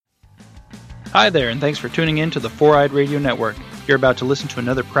Hi there, and thanks for tuning in to the Four-Eyed Radio Network. You're about to listen to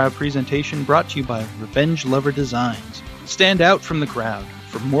another proud presentation brought to you by Revenge Lover Designs. Stand out from the crowd.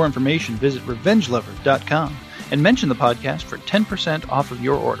 For more information, visit revengelover.com and mention the podcast for 10% off of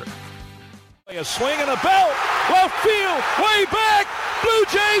your order. A swing and a belt, left field, way back, Blue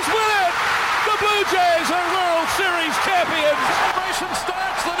Jays win it! The Blue Jays are World Series champions! Celebration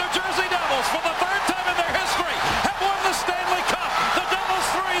starts, the New Jersey Devils, for the third time in their history, have won the Stanley Cup! The Devils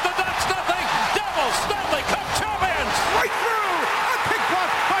 3, the Ducks nothing! Devils Stanley Cup champions! Right through! A pick block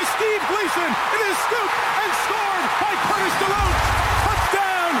by Steve Gleason! It is scooped and scored by Curtis DeLoach!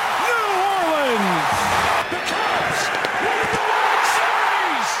 Touchdown, New Orleans! The Cubs win the World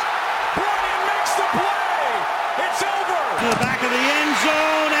Series! Bryant makes the play! It's over! To the back of the end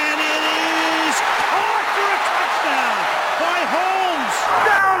zone, and it is caught for a touchdown by Holmes!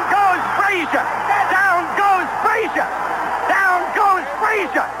 Down goes Frazier! Down goes Frazier! Down goes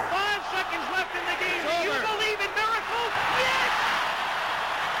Frazier! 5 seconds left in the game. Do you believe in miracles? Yes!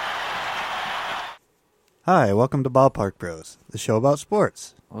 Hi, welcome to Ballpark Bros, the show about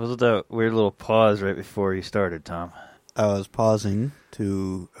sports. What was that weird little pause right before you started, Tom? I was pausing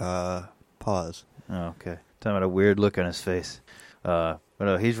to pause. Oh, okay. Tom had a weird look on his face. But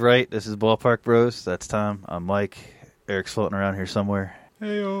no, he's right. This is Ballpark Bros. That's Tom. I'm Mike. Eric's floating around here somewhere.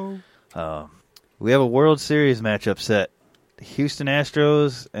 Hey-o. We have a World Series matchup set. The Houston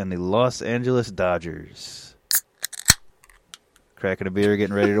Astros and the Los Angeles Dodgers. Cracking a beer,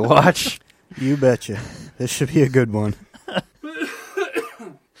 getting ready to watch. You betcha. This should be a good one.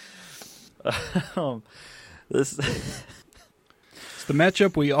 It's the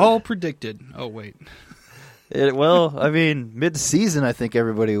matchup we all predicted. Oh, wait. Well, I mean, mid-season, I think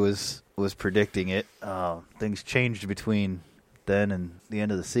everybody was predicting it. Things changed between then and the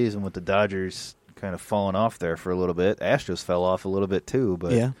end of the season with the Dodgers kind of falling off there for a little bit. Astros fell off a little bit too,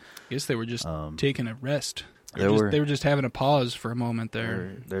 but yeah. I guess they were just taking a rest. They were just having a pause for a moment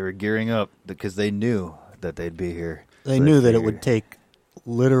there. They were gearing up because they knew that they'd be here. They knew that it would take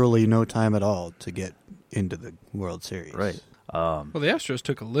literally no time at all to get into the World Series. Right. Well, the Astros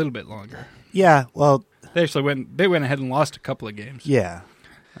took a little bit longer. Yeah, well... They actually went ahead and lost a couple of games. Yeah.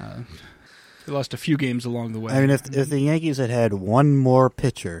 They lost a few games along the way. I mean, if the Yankees had one more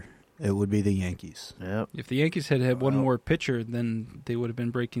pitcher, it would be the Yankees. Yep. If the Yankees had one more pitcher, then they would have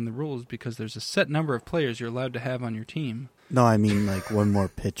been breaking the rules because there's a set number of players you're allowed to have on your team. No, I mean like one more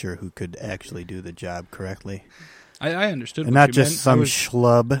pitcher who could actually do the job correctly. I understood And what not you just meant. some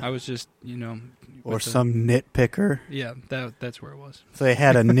schlub. I was just, or some nitpicker. Yeah, that's where it was. If they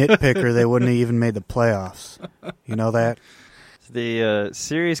had a nitpicker, they wouldn't have even made the playoffs. You know that? The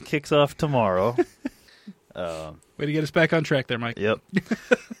series kicks off tomorrow. Way to get us back on track there, Mike. Yep.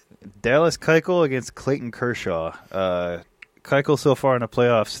 Dallas Keuchel against Clayton Kershaw. Keuchel so far in the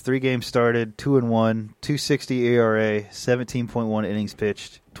playoffs, 3 games started, 2-1, 2.60 ERA, 17.1 innings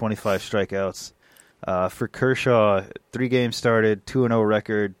pitched, 25 strikeouts. For Kershaw, 3 games started, 2-0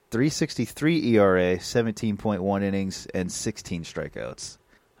 record, 3.63 ERA, 17.1 innings, and 16 strikeouts.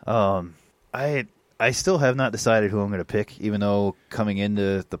 I still have not decided who I'm going to pick, even though coming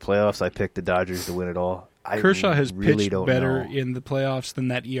into the playoffs I picked the Dodgers to win it all. Kershaw has really pitched better in the playoffs than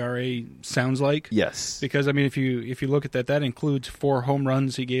that ERA sounds like. Yes. Because, I mean, if you look at that includes 4 home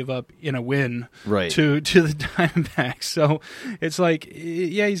runs he gave up in a win right. to the Diamondbacks. So it's like,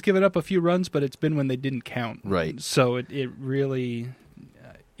 yeah, he's given up a few runs, but it's been when they didn't count. Right. So it really,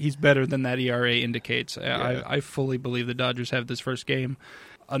 he's better than that ERA indicates. Yeah. I fully believe the Dodgers have this first game.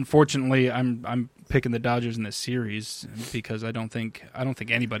 Unfortunately, I'm picking the Dodgers in this series because I don't think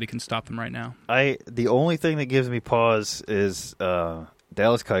anybody can stop them right now. The only thing that gives me pause is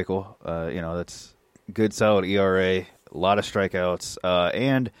Dallas Keuchel. That's good, solid ERA, a lot of strikeouts,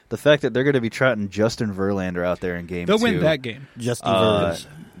 and the fact that they're going to be trotting Justin Verlander out there in game 2. They'll win that game. Justin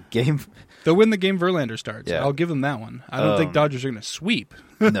Verlander. They'll win the game Verlander starts. Yeah. I'll give them that one. I don't think Dodgers are going to sweep.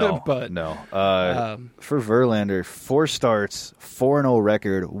 No, but no. For Verlander, 4 starts, 4-0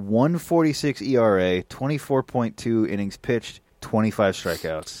 record, 1.46 ERA, 24.2 innings pitched, 25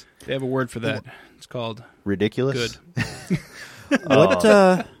 strikeouts. They have a word for that. It's called ridiculous. Good.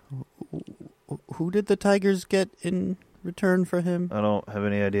 Who did the Tigers get in return for him? I don't have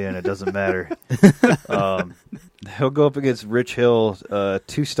any idea, and it doesn't matter. He'll go up against Rich Hill,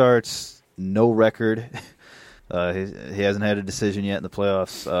 2 starts, no record. He hasn't had a decision yet in the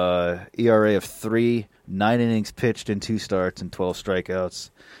playoffs. ERA of 3, 9 innings pitched in 2 starts and 12 strikeouts.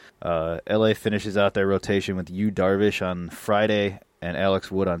 LA finishes out their rotation with Yu Darvish on Friday and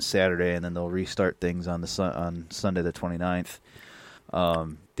Alex Wood on Saturday, and then they'll restart things on Sunday the 29th.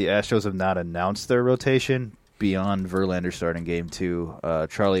 The Astros have not announced their rotation. beyond Verlander starting game 2,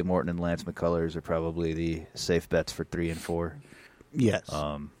 Charlie Morton and Lance McCullers are probably the safe bets for 3 and 4. Yes.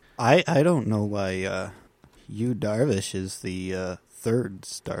 I don't know why Yu Darvish is the third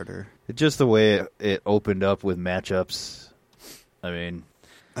starter. Just the way it opened up with matchups. I mean,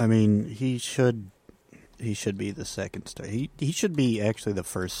 he should be the second starter. He should be actually the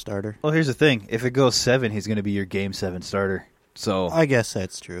first starter. Well, here's the thing. If it goes 7, he's going to be your Game 7 starter. So I guess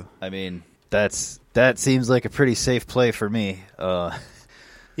that's true. I mean, that seems like a pretty safe play for me.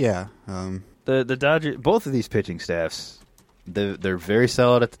 Yeah. The Dodgers, both of these pitching staffs, they're very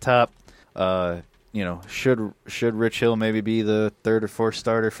solid at the top. Should Rich Hill maybe be the third or fourth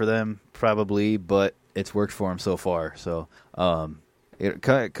starter for them? Probably, but it's worked for him so far. So,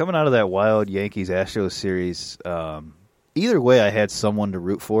 coming out of that wild Yankees-Astros series, either way I had someone to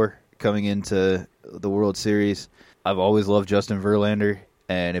root for coming into the World Series. I've always loved Justin Verlander,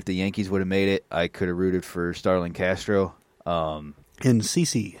 and if the Yankees would have made it, I could have rooted for Starlin Castro. And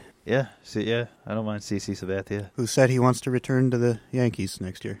CC. Yeah, I don't mind CC Sabathia. Who said he wants to return to the Yankees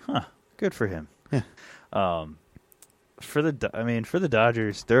next year. Huh, good for him. Yeah. For the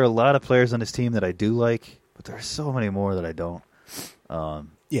Dodgers, there are a lot of players on this team that I do like, but there are so many more that I don't.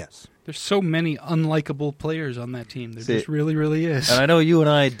 Yes. There's so many unlikable players on that team. There just really, really is. And I know you and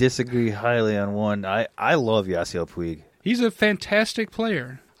I disagree highly on one. I love Yasiel Puig. He's a fantastic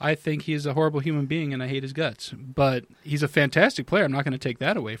player. I think he's a horrible human being, and I hate his guts. But he's a fantastic player. I'm not going to take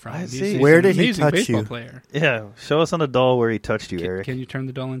that away from him. See. He's Where an amazing he touch baseball you? Player. Yeah, show us on the doll where he touched you, Eric. Can you turn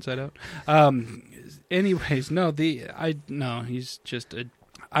the doll inside out? Anyways, he's just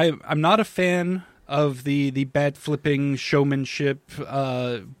I'm not a fan of the bat flipping showmanship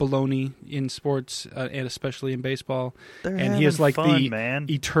baloney in sports and especially in baseball. And he is like fun,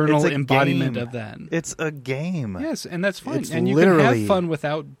 the eternal embodiment game. of that. It's a game. Yes, and that's fine. It's and you can have fun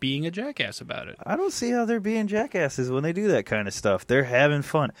without being a jackass about it. I don't see how they're being jackasses when they do that kind of stuff. They're having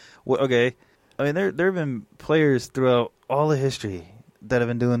fun. Well, okay, I mean there have been players throughout all of history that have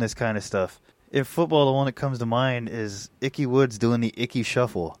been doing this kind of stuff. In football, the one that comes to mind is Icky Woods doing the Icky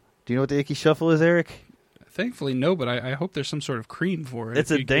Shuffle. Do you know what the Icky Shuffle is, Eric? Thankfully, no, but I hope there's some sort of cream for it.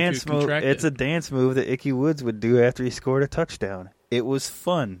 It's a dance move. It's a dance move that Icky Woods would do after he scored a touchdown. It was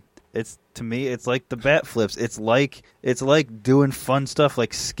fun. To me, it's like the bat flips. It's like doing fun stuff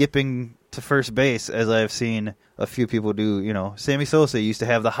like skipping to first base, as I've seen a few people do. Sammy Sosa used to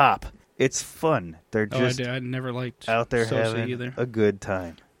have the hop. It's fun. They're just I never liked out there Sosa having either. a good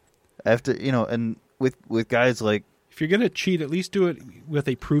time. After and with guys like, if you're gonna cheat, at least do it with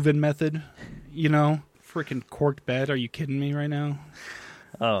a proven method. Freaking corked bat. Are you kidding me right now?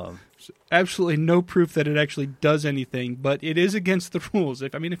 Absolutely no proof that it actually does anything, but it is against the rules.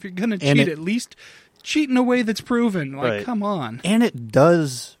 If you're gonna cheat, at least cheat in a way that's proven. Right. Come on. And it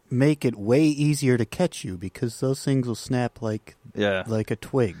does make it way easier to catch you because those things will snap like a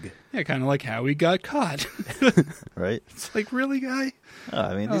twig. Yeah, kind of like how he got caught. right? It's like, really, guy?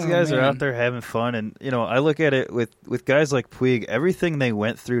 These guys are out there having fun, and I look at it with guys like Puig. Everything they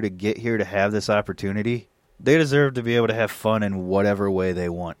went through to get here to have this opportunity, they deserve to be able to have fun in whatever way they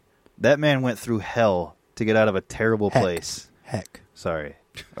want. That man went through hell to get out of a terrible place. Heck. Sorry.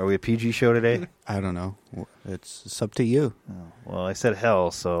 Are we a PG show today? I don't know. It's up to you. Oh, well, I said hell,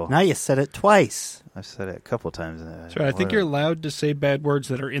 so... Now you said it twice. I've said it a couple times. So I think you're allowed to say bad words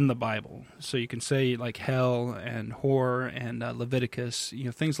that are in the Bible. So you can say like hell and whore and Leviticus,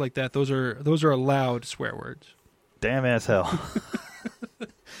 things like that. Those are allowed swear words. Damn ass hell.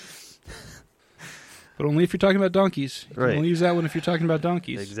 But only if you're talking about donkeys. You can Right. only use that one if you're talking about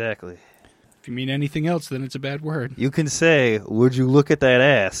donkeys. Exactly. If you mean anything else, then it's a bad word. You can say, would you look at that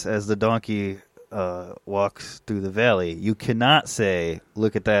ass as the donkey walks through the valley. You cannot say,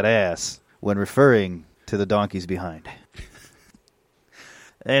 look at that ass, when referring to the donkeys behind.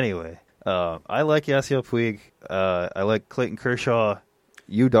 Anyway, I like Yasiel Puig. I like Clayton Kershaw,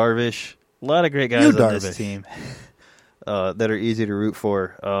 Yu Darvish. A lot of great guys on this team that are easy to root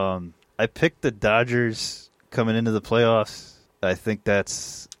for. I picked the Dodgers coming into the playoffs. I think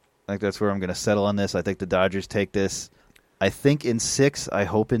that's where I'm going to settle on this. I think the Dodgers take this. I think in 6. I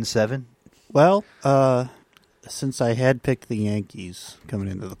hope in 7. Well, since I had picked the Yankees coming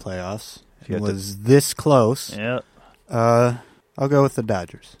into the playoffs, it was this close. Yeah. I'll go with the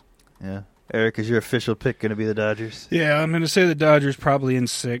Dodgers. Yeah. Eric, is your official pick going to be the Dodgers? Yeah, I'm going to say the Dodgers probably in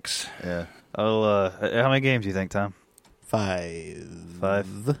 6. Yeah. How many games do you think, Tom? 5.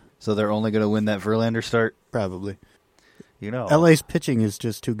 5? So they're only going to win that Verlander start? Probably. LA's pitching is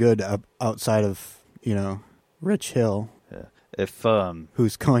just too good outside of, Rich Hill. Yeah. If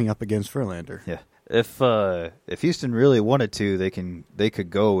who's going up against Verlander. Yeah. If Houston really wanted to, they could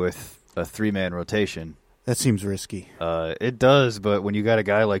go with a 3-man rotation. That seems risky. It does, but when you got a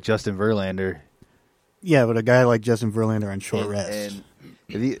guy like Justin Verlander... Yeah, but a guy like Justin Verlander on short rest.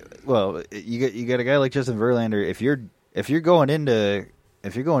 And you got a guy like Justin Verlander. If you're going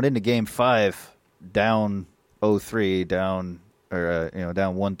into Game 5 down 0-3, down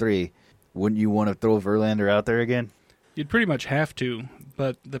 1-3, wouldn't you want to throw Verlander out there again? You'd pretty much have to,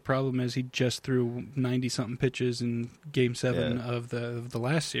 but the problem is he just threw 90-something pitches in Game 7 of the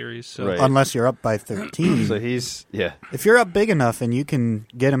last series. So Right. Unless you're up by 13. So If you're up big enough and you can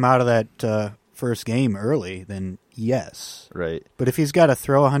get him out of that first game early, then yes. Right. But if he's got to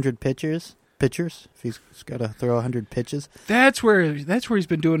throw 100 pitches, if he's got to throw 100 pitches, that's where he's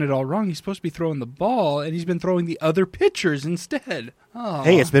been doing it all wrong. He's supposed to be throwing the ball, and he's been throwing the other pitchers instead. Oh.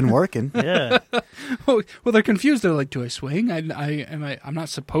 Hey, it's been working. Yeah. Well, they're confused. They're like, "Do I swing? I'm not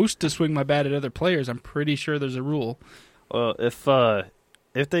supposed to swing my bat at other players. I'm pretty sure there's a rule." Well, if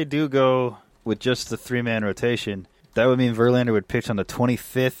they do go with just the 3-man rotation, that would mean Verlander would pitch on the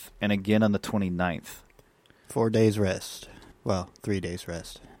 25th and again on the 29th. 4 days rest. Well, 3 days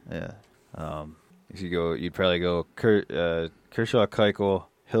rest. Yeah. You'd probably go Kershaw, Keuchel,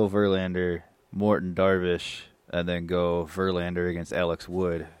 Hill, Verlander, Morton, Darvish, and then go Verlander against Alex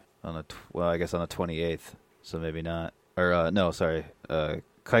Wood on the 28th. So maybe not. Or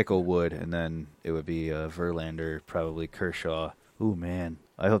Keuchel, Wood, and then it would be Verlander, probably Kershaw. Ooh man,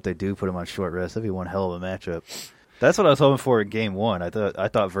 I hope they do put him on short rest. That'd be one hell of a matchup. That's what I was hoping for in Game 1. I thought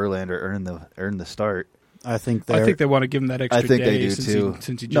Verlander earned the start. I think they want to give him that extra I think day they do since too.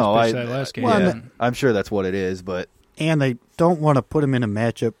 He just pitched that last game. Well, Yeah, I'm sure that's what it is, but And they don't want to put him in a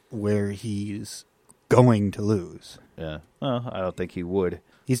matchup where he's going to lose. yeah, well, I don't think he would.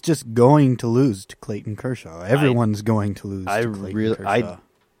 He's just going to lose to Clayton Kershaw. Everyone's going to lose to Clayton Kershaw.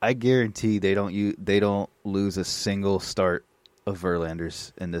 I guarantee they don't lose a single start of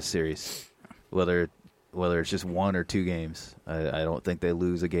Verlander's in this series, whether it's just 1 or 2 games. I don't think they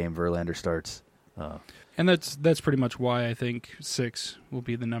lose a game Verlander starts. And that's pretty much why I think 6 will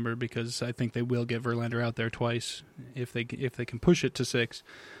be the number, because I think they will get Verlander out there twice if they can push it to 6.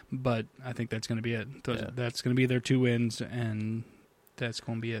 But I think that's going to be it. That's going to be their 2 wins, and that's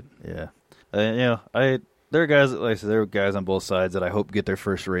going to be it. Yeah, there are guys, like I said, there are guys on both sides that I hope get their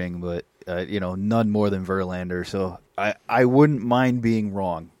first ring, but none more than Verlander. So I wouldn't mind being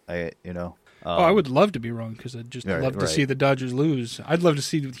wrong. I would love to be wrong, because I'd just love to see the Dodgers lose. I'd love to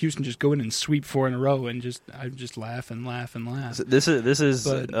see Houston just go in and sweep 4 in a row, and I'd just laugh and laugh and laugh. So this is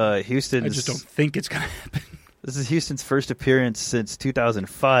Houston's. I just don't think it's going to happen. This is Houston's first appearance since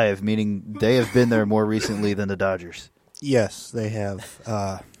 2005, meaning they have been there more recently than the Dodgers. Yes, they have.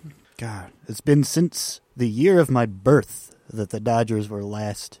 God, it's been since the year of my birth that the Dodgers were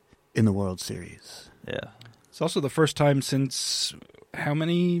last in the World Series. Yeah. It's also the first time since how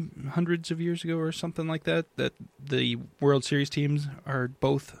many hundreds of years ago or something like that the World Series teams are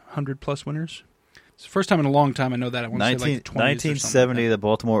both 100-plus winners. It's the first time in a long time. I know that. I want to say like the 20s 1970, the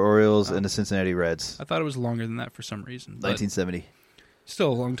Baltimore Orioles and the Cincinnati Reds. I thought it was longer than that for some reason. 1970.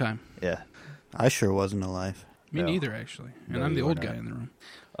 Still a long time. Yeah. I sure wasn't alive. Me neither, actually. And No, I'm the you old were guy not. in the room.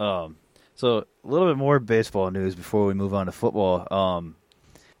 So a little bit more baseball news before we move on to football.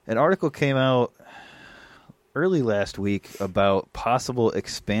 An article came out early last week about possible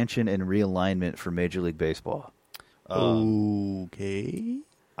expansion and realignment for Major League Baseball. Okay.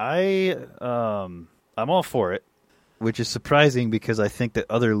 I'm all for it, which is surprising because I think that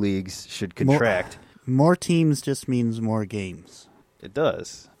other leagues should contract. More teams just means more games. It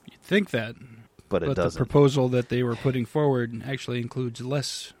does, You'd think that. but it But the doesn't. proposal that they were putting forward actually includes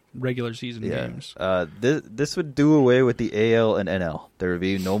less regular season games. This would do away with the AL and NL. There would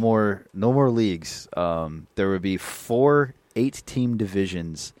be no more leagues. There would be 4 8-team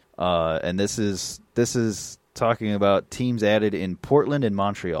divisions, and this is talking about teams added in Portland and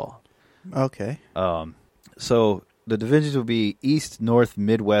Montreal. Okay. So the divisions would be East, North,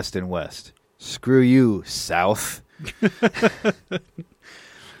 Midwest, and West. Screw you, South.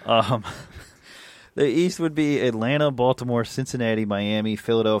 The East would be Atlanta, Baltimore, Cincinnati, Miami,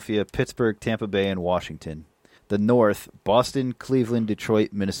 Philadelphia, Pittsburgh, Tampa Bay, and Washington. The North, Boston, Cleveland,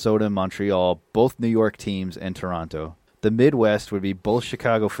 Detroit, Minnesota, Montreal, both New York teams, and Toronto. The Midwest would be both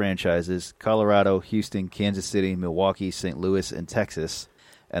Chicago franchises, Colorado, Houston, Kansas City, Milwaukee, St. Louis, and Texas.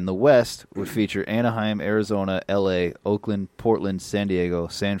 And the West would feature Anaheim, Arizona, LA, Oakland, Portland, San Diego,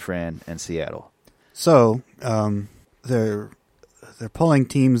 San Fran, and Seattle. So, they're pulling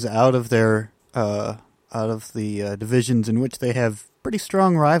teams out of their the divisions in which they have pretty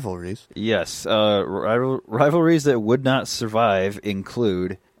strong rivalries. Yes, rivalries that would not survive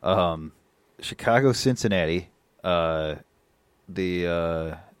include Chicago, Cincinnati.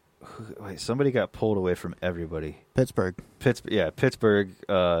 somebody got pulled away from everybody. Pittsburgh. Pittsburgh,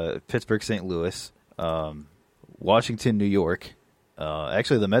 St. Louis, Washington, New York.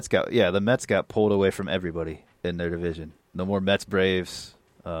 Actually, the Mets got pulled away from everybody in their division. No more Mets, Braves.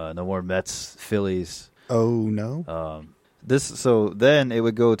 No more Mets, Phillies. Oh no. So then it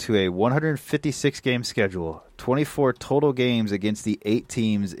would go to a 156-game schedule, 24 total games against the 8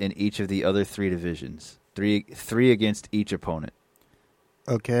 teams in each of the other 3 divisions, three against each opponent.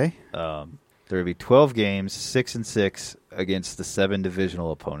 Okay. There would be 12 games, 6 and 6 against the 7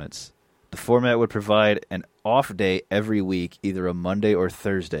 divisional opponents. The format would provide an off day every week, either a Monday or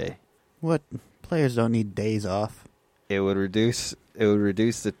Thursday. What? Players don't need days off. It would reduce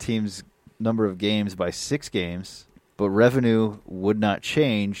the team's number of games by 6 games. But revenue would not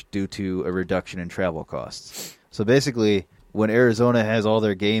change due to a reduction in travel costs. So basically, when Arizona has all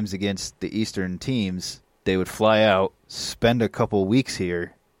their games against the Eastern teams, they would fly out, spend a couple weeks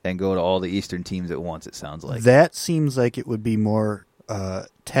here, and go to all the Eastern teams at once, it sounds like. That seems like it would be more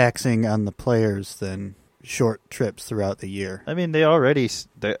taxing on the players than short trips throughout the year. I mean,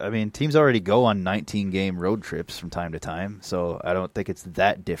 teams already go on 19-game road trips from time to time, so I don't think it's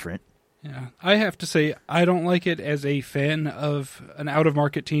that different. Yeah, I have to say I don't like it as a fan of an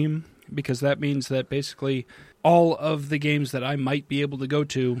out-of-market team because that means that basically all of the games that I might be able to go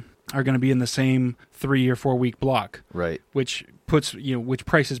to are going to be in the same 3 or 4 week block. Right. Which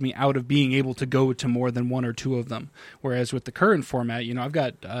prices me out of being able to go to more than 1 or 2 of them. Whereas with the current format, I've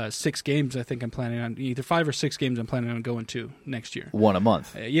got 6 games I think I'm planning on, either 5 or 6 games I'm planning on going to next year. 1 a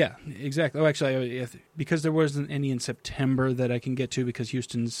month. Yeah, exactly. Oh, actually, because there wasn't any in September that I can get to because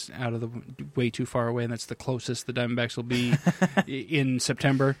Houston's out of the way too far away, and that's the closest the Diamondbacks will be in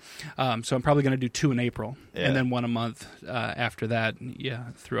September. So I'm probably going to do 2 in April, and then 1 a month after that,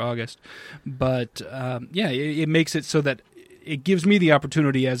 through August. But it makes it so that it gives me the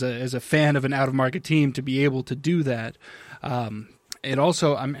opportunity as a fan of an out-of-market team to be able to do that. It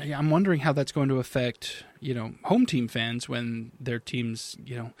also, I'm wondering how that's going to affect, home team fans when their teams,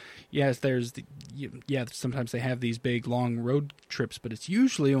 sometimes they have these big long road trips, but it's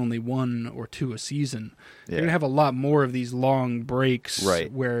usually only 1 or 2 a season. You're going to have a lot more of these long breaks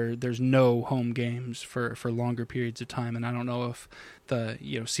where there's no home games for longer periods of time, and I don't know if the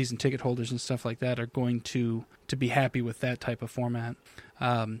season ticket holders and stuff like that are going to be happy with that type of format.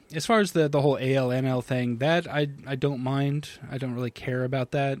 As far as the whole AL-NL thing, that I don't mind. I don't really care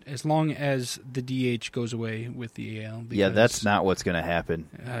about that as long as the DH goes away with the AL. Yeah, that's not what's going to happen.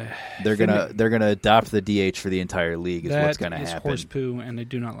 They're gonna adopt the DH for the entire league. Is what's going to happen. That is horse poo, and I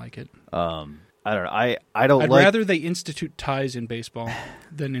do not like it. I don't know. I'd rather they institute ties in baseball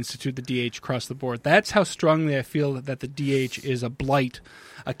than institute the DH across the board. That's how strongly I feel that the DH is a blight,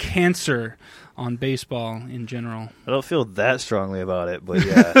 a cancer on baseball in general. I don't feel that strongly about it, but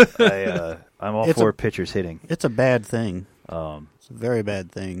yeah, I'm all for pitchers hitting. It's a bad thing. It's a very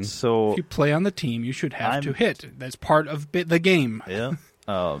bad thing. So if you play on the team, you should have to hit. That's part of the game. Yeah.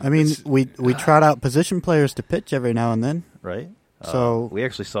 I mean, we trot out position players to pitch every now and then. Right. So we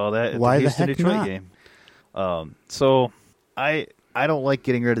actually saw that at why the Houston Detroit not? game. So I don't like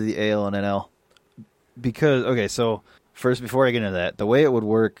getting rid of the AL and NL because so first, before I get into that, the way it would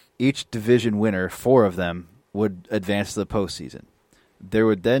work, each division winner, 4 of them, would advance to the postseason. There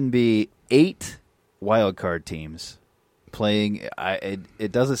would then be 8 wild card teams playing.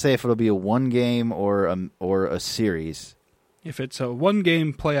 It doesn't say if it'll be a 1 game or a series. If it's a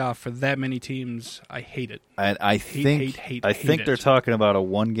 1-game playoff for that many teams, I hate it. And I think they're talking about a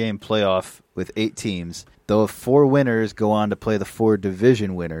 1-game playoff with 8 teams. Though 4 winners go on to play the 4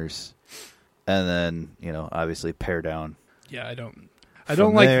 division winners, and then obviously pare down. Yeah, I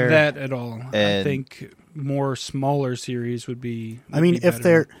don't like that at all. I think more smaller series would be. If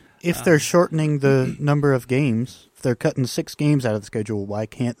they're shortening the number of games, if they're cutting 6 games out of the schedule, why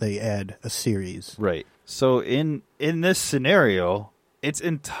can't they add a series? Right. So in this scenario, it's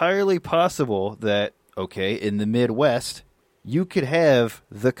entirely possible that, in the Midwest, you could have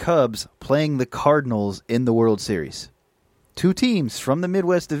the Cubs playing the Cardinals in the World Series. 2 teams from the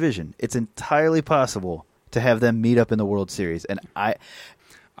Midwest division. It's entirely possible to have them meet up in the World Series. And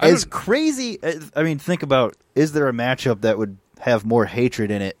think about, is there a matchup that would have more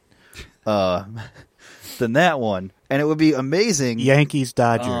hatred in it than that one? And it would be amazing.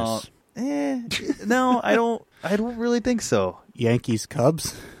 Yankees-Dodgers. No, I don't really think so.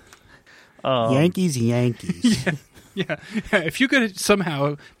 Yankees-Cubs? Yankees. Yeah. If you could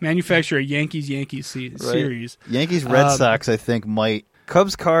somehow manufacture a Yankees series. Yankees-Red Sox, I think, might.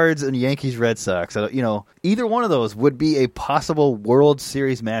 Cubs-Cards and Yankees-Red Sox. Either one of those would be a possible World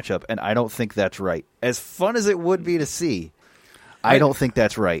Series matchup, and I don't think that's right. As fun as it would be to see. I don't think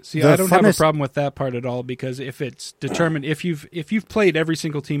that's right. See, I don't have a problem with that part at all, because if it's determined, if you've played every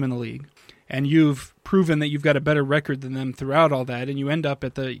single team in the league and you've proven that you've got a better record than them throughout all that, and you end up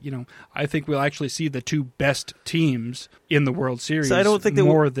at I think we'll actually see the two best teams in the World Series. So I don't think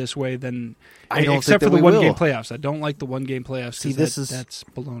this way than except for the one-game playoffs. I don't like the one-game playoffs. See, that's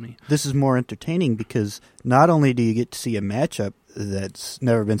baloney. This is more entertaining because not only do you get to see a matchup that's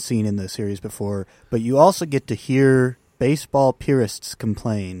never been seen in the series before, but you also get to hear baseball purists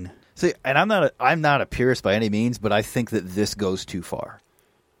complain. See, and I'm not a purist by any means, but I think that this goes too far.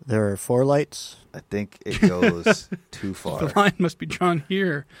 There are 4 lights. I think it goes too far. The line must be drawn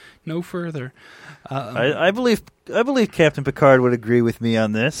here, no further. I believe Captain Picard would agree with me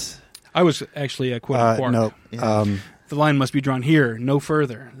on this. I was actually quoting Quark. No. Yeah. The line must be drawn here, no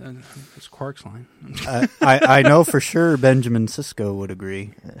further. It's Quark's line. I know for sure Benjamin Sisko would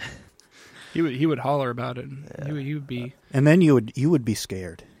agree. He would holler about it. Yeah. He would be. And then you would be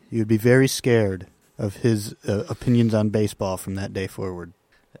scared. You would be very scared of his opinions on baseball from that day forward.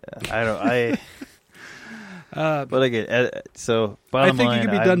 But again, so bottom line, I think line, it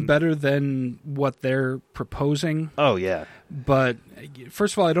could be done better than what they're proposing. Oh yeah, but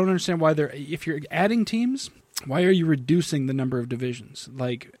first of all, I don't understand why if you're adding teams, why are you reducing the number of divisions?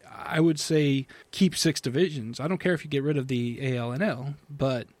 Like, I would say keep 6 divisions. I don't care if you get rid of the AL and L,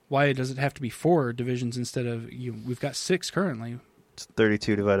 but why does it have to be 4 divisions instead of we've got 6 currently? It's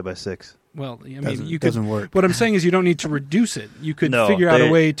 32 divided by 6. Well, I mean, you doesn't work. What I'm saying is you don't need to reduce it. You could figure out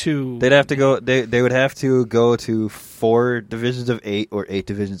a way to. They'd have to go. They would have to go to 4 divisions of 8 or 8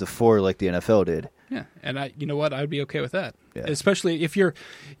 divisions of 4, like the NFL did. Yeah, and you know what? I'd be okay with that. Yeah. Especially if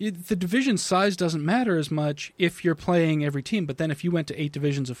the division size doesn't matter as much if you're playing every team. But then if you went to 8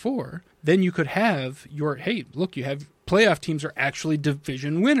 divisions of 4, then you could have you have playoff teams are actually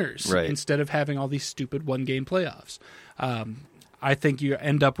division winners, right, instead of having all these stupid one-game playoffs. I think you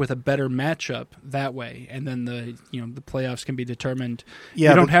end up with a better matchup that way, and then the playoffs can be determined. Yeah,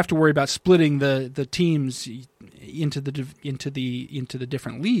 you don't have to worry about splitting the teams into the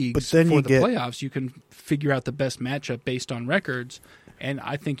different leagues. But then for the playoffs, you can figure out the best matchup based on records, and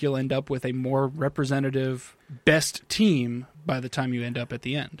I think you'll end up with a more representative best team by the time you end up at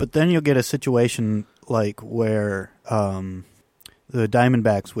the end. But then you'll get a situation like where the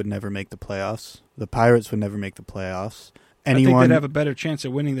Diamondbacks would never make the playoffs, the Pirates would never make the playoffs. I think they'd have a better chance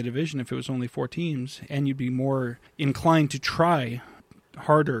of winning the division if it was only 4 teams, and you'd be more inclined to try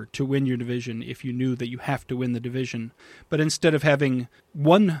harder to win your division if you knew that you have to win the division. But instead of having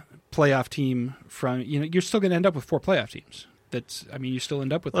 1 playoff team from, you're still going to end up with 4 playoff teams. You still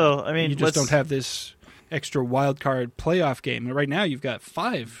end up with that. You just don't have this extra wild card playoff game. And right now you've got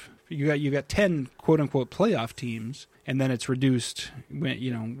 5. You got 10 quote unquote playoff teams. And then it's reduced,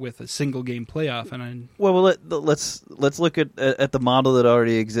 with a single game playoff. And let's look at the model that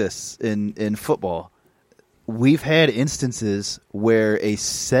already exists in football. We've had instances where a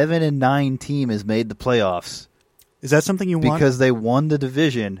 7-9 team has made the playoffs. Is that something you want? Because they won the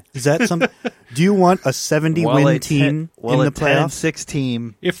division. Is that something? Do you want a 70-win team in the playoffs? 10-6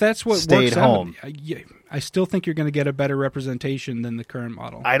 team. If that's what stayed works home. I still think you're going to get a better representation than the current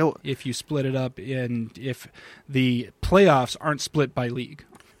model. If you split it up, and if the playoffs aren't split by league.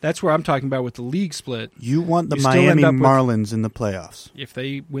 That's where I'm talking about with the league split. You want the Miami Marlins in the playoffs. If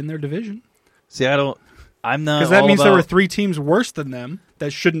they win their division. See, I'm not, because that means there were 3 teams worse than them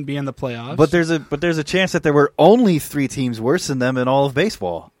that shouldn't be in the playoffs. But there's a chance that there were only 3 teams worse than them in all of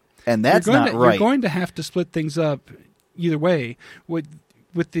baseball, and that's not right. You're going to have to split things up either way.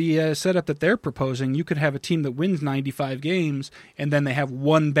 With the setup that they're proposing, you could have a team that wins 95 games, and then they have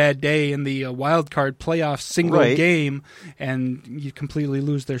one bad day in the wild card playoff single game, and you completely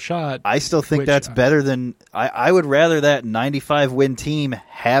lose their shot. I still think that's better than I would rather that 95 win team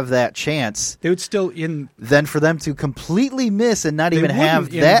have that chance. They would still than for them to completely miss and not even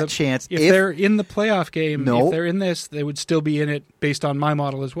have that chance. If they're in the playoff game, if they're in this, they would still be in it based on my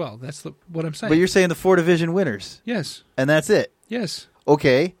model as well. That's what I'm saying. But you're saying the 4 division winners, yes, and that's it. Yes.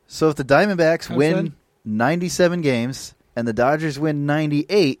 Okay, so if the Diamondbacks win 97 games and the Dodgers win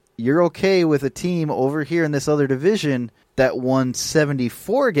 98, you're okay with a team over here in this other division that won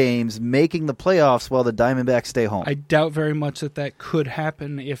 74 games making the playoffs while the Diamondbacks stay home. I doubt very much that could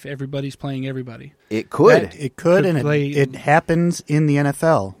happen if everybody's playing everybody. It could. It could, and it happens in the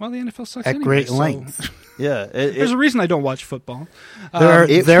NFL. Well, the NFL sucks at anyway, great length. Yeah, there's a reason I don't watch football. There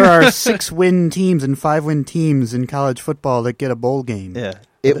are 6-win teams and 5-win teams in college football that get a bowl game. Yeah,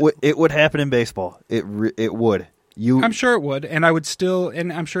 it would happen in baseball. It would. I'm sure it would, and I would still,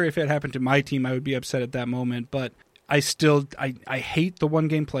 and I'm sure if it happened to my team, I would be upset at that moment. But I hate the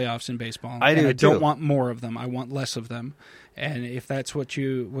one-game playoffs in baseball. I do, I too. don't want more of them. I want less of them. And if that's what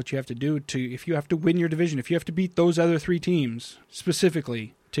you have to do if you have to win your division, if you have to beat those other 3 teams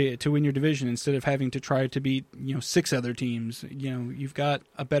specifically to win your division instead of having to try to beat 6 other teams, you've got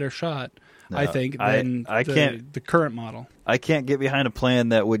a better shot. No, I think than the current model. I can't get behind a plan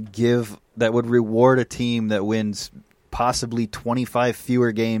that would reward a team that wins possibly 25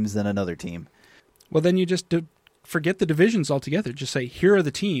 fewer games than another team. Well, then you just forget the divisions altogether. Just say, here are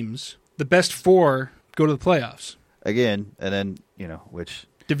the teams. The best 4 go to the playoffs. Again, and then, which...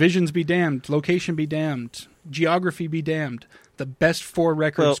 Divisions be damned. Location be damned. Geography be damned. The best 4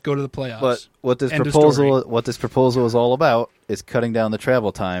 records go to the playoffs. But what this proposal is all about is cutting down the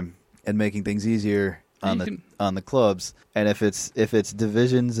travel time and making things easier on the clubs. And if it's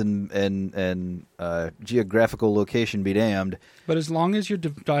divisions and geographical location be damned. But as long as you're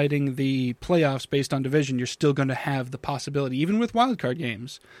dividing the playoffs based on division, you're still going to have the possibility, even with wildcard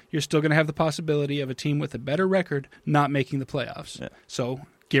games, you're still going to have the possibility of a team with a better record not making the playoffs. Yeah. So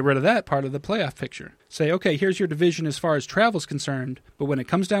get rid of that part of the playoff picture. Say, okay, here's your division as far as travel's concerned, but when it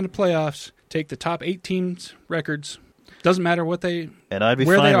comes down to playoffs, take the top 8 teams' records. Doesn't matter what they and I'd be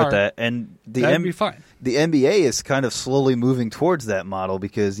fine with that. And that'd be fine. The NBA is kind of slowly moving towards that model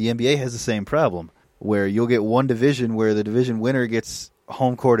because the NBA has the same problem where you'll get one division where the division winner gets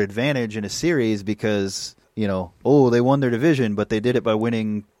home court advantage in a series because, they won their division, but they did it by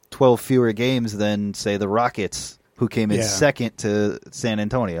winning 12 fewer games than, say, the Rockets, who came in second to San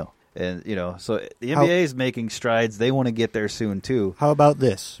Antonio. And, so the NBA is making strides. They want to get there soon, too. How about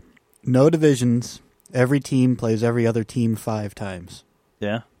this? No divisions. Every team plays every other team 5 times.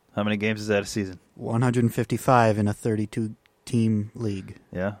 Yeah? How many games is that a season? 155 in a 32-team league.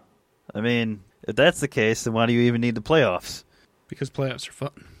 Yeah. I mean, if that's the case, then why do you even need the playoffs? Because playoffs are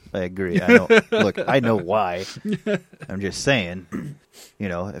fun. I agree. I know. Look, I know why. I'm just saying,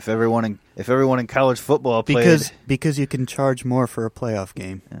 if everyone in college football played... Because you can charge more for a playoff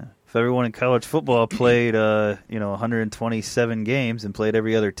game. Yeah. If everyone in college football played, 127 games and played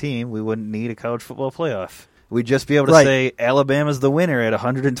every other team, we wouldn't need a college football playoff. We'd just be able to say Alabama's the winner at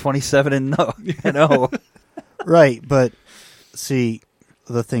 127-0. Right, but see,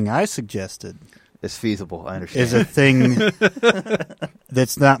 the thing I suggested is feasible. I understand. Is a thing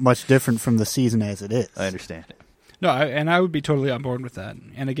that's not much different from the season as it is. I understand. No, I would be totally on board with that.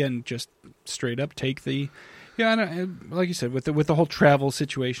 And again, just straight up take the. Yeah, like you said, with the whole travel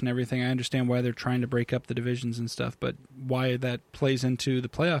situation, everything, I understand why they're trying to break up the divisions and stuff, but why that plays into the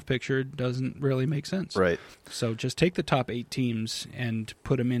playoff picture doesn't really make sense. Right. So just take the top 8 teams and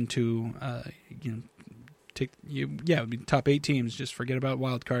put them into, top 8 teams. Just forget about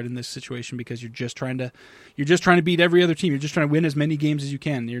wild card in this situation because you're just trying to beat every other team. You're just trying to win as many games as you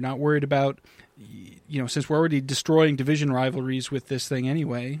can. You're not worried about, since we're already destroying division rivalries with this thing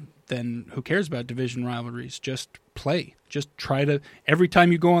anyway. Then who cares about division rivalries? Just play. Just try to. Every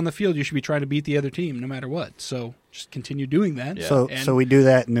time you go on the field, you should be trying to beat the other team, no matter what. So just continue doing that. Yeah. So we do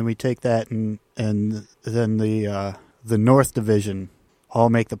that, and then we take that, and then the North Division all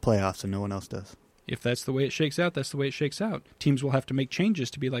make the playoffs, and no one else does. If that's the way it shakes out, that's the way it shakes out. Teams will have to make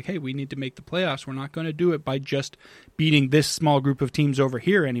changes to be like, hey, we need to make the playoffs. We're not going to do it by just beating this small group of teams over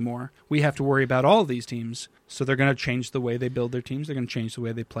here anymore. We have to worry about all of these teams. So they're going to change the way they build their teams. They're going to change the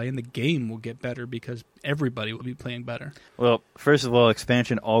way they play, and the game will get better because everybody will be playing better. Well, first of all,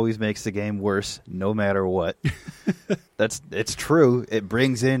 expansion always makes the game worse, no matter what. It's true. It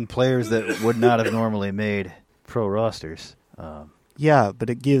brings in players that would not have normally made pro rosters. Yeah, but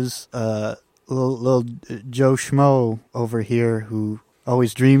it gives little Joe Schmo over here who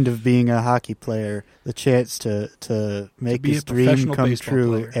always dreamed of being a hockey player the chance to make his dream come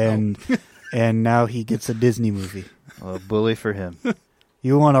true, and now he gets a Disney movie. Well, bully for him.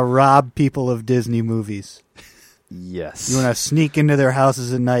 You want to rob people of Disney movies. Yes. You want to sneak into their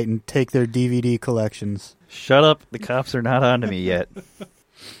houses at night and take their DVD collections. Shut up. The cops are not on to me yet.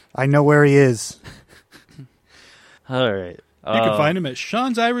 I know where he is. All right. You can find him at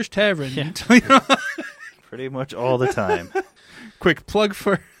Sean's Irish Tavern. Yeah. Pretty much all the time. Quick plug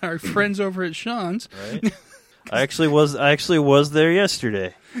for our friends over at Sean's. Right. I actually was there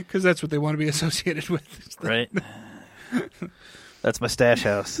yesterday. Because that's what they want to be associated with. Right. That's my stash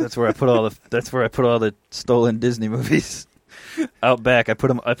house. That's where I put all the stolen Disney movies. Out back, I put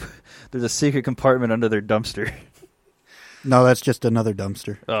them. There's a secret compartment under their dumpster. No, that's just another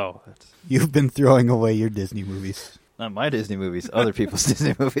dumpster. Oh, you've been throwing away your Disney movies. Not my Disney movies. Other people's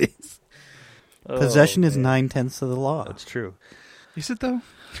Disney movies. Possession is 9/10 of the law. That's true. Is it though?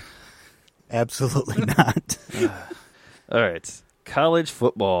 Absolutely not. All right. College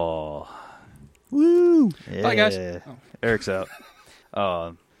football. Woo! Yeah. Bye, guys. Oh. Eric's out.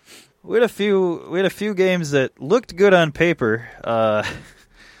 We had a few games that looked good on paper.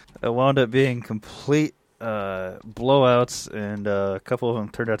 It wound up being complete blowouts, and a couple of them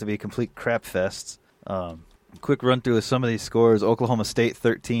turned out to be complete crap fests. Quick run through of some of these scores: Oklahoma State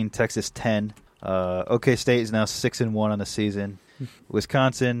 13, Texas 10. OK State is now 6-1 on the season.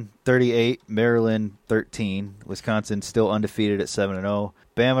 Wisconsin 38, Maryland 13. Wisconsin still undefeated at 7-0.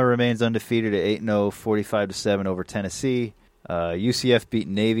 Bama remains undefeated at 8-0, 45-7 over Tennessee. UCF beat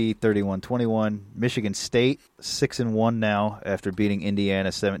Navy 31-21. Michigan State 6-1 now after beating Indiana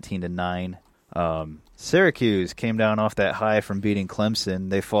 17-9. Syracuse came down off that high from beating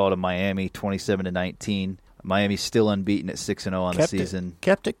Clemson. They fall to Miami 27-19. Miami's still unbeaten at 6-0 on the season.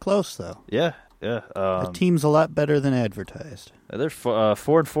 Kept it close though. Yeah. The team's a lot better than advertised. They're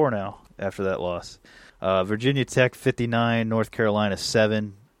 4-4 now after that loss. Virginia Tech 59, North Carolina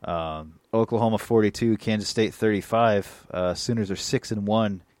 7. Oklahoma 42, Kansas State 35. Sooners are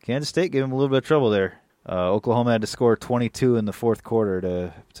 6-1. Kansas State gave them a little bit of trouble there. Oklahoma had to score 22 in the fourth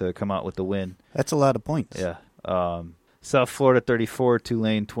quarter to come out with the win. That's a lot of points. Yeah. South Florida 34,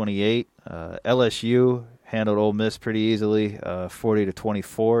 Tulane 28. LSU handled Ole Miss pretty easily,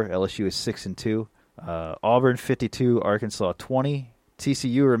 40-24. LSU is 6-2. Auburn 52, Arkansas 20.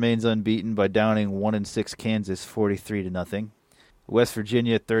 TCU remains unbeaten by downing 1-6 Kansas 43-0. West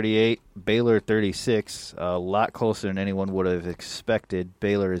Virginia 38, Baylor 36. A lot closer than anyone would have expected.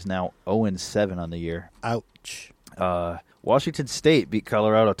 Baylor is now 0-7 on the year. Ouch. Washington State beat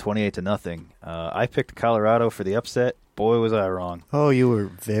Colorado 28-0. I picked Colorado for the upset. Boy, was I wrong. Oh, you were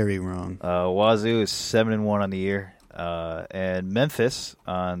very wrong. Wazoo is 7-1 on the year. And Memphis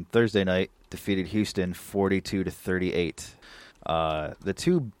on Thursday night defeated Houston 42-38. The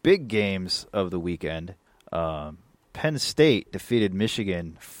two big games of the weekend, Penn State defeated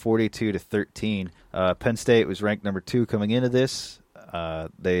Michigan 42-13. Penn State was ranked number 2 coming into this.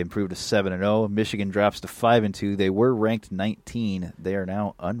 They improved to 7-0. Michigan drops to 5-2. They were ranked 19. They are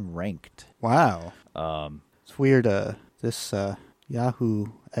now unranked. Wow. It's weird. This Yahoo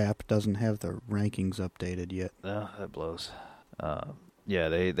app doesn't have the rankings updated yet. Oh, that blows. Yeah,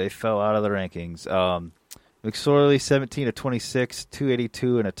 they fell out of the rankings. McSorley 17-26,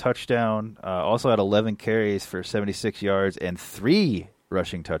 282 and a touchdown. Also had 11 carries for 76 yards and 3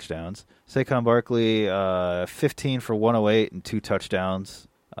 rushing touchdowns. Saquon Barkley 15 for 108 and 2 touchdowns.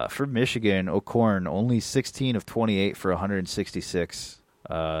 For Michigan, O'Korn only 16 of 28 for 166.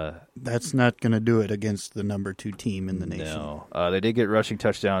 That's not going to do it against the number 2 team in the nation. No. They did get rushing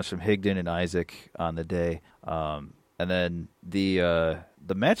touchdowns from Higdon and Isaac on the day. And then the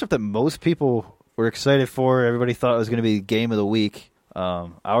matchup that most people were excited for, everybody thought it was going to be game of the week.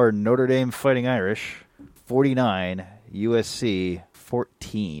 Our Notre Dame Fighting Irish, 49, USC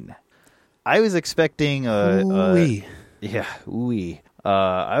 14. I was expecting I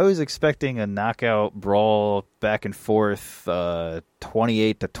was expecting a knockout brawl back and forth,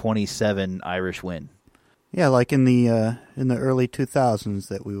 28-27 Irish win. Yeah, like in the early 2000s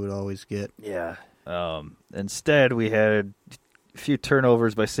that we would always get. Yeah. Instead, we had a few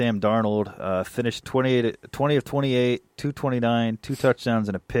turnovers by Sam Darnold. Finished 20 of 28, 229, 2 touchdowns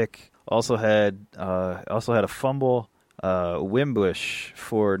and a pick. Also had a fumble. Wimbush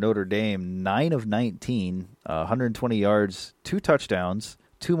for Notre Dame, 9 of 19, 120 yards, 2 touchdowns,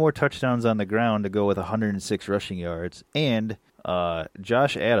 2 more touchdowns on the ground to go with 106 rushing yards. And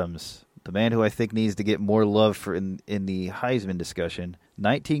Josh Adams, the man who I think needs to get more love for in the Heisman discussion,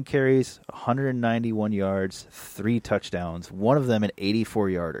 19 carries, 191 yards, 3 touchdowns, one of them an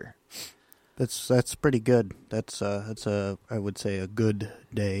 84-yarder. That's pretty good. That's I would say a good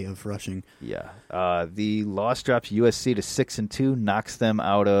day of rushing. Yeah. The loss drops USC to 6-2, knocks them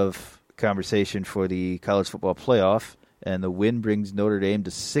out of conversation for the college football playoff, and the win brings Notre Dame to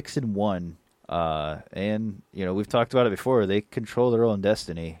 6-1. And we've talked about it before. They control their own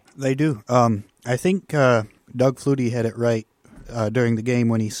destiny. They do. I think Doug Flutie had it right during the game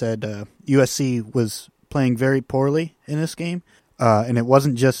when he said USC was playing very poorly in this game. And it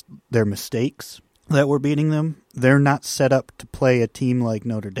wasn't just their mistakes that were beating them. They're not set up to play a team like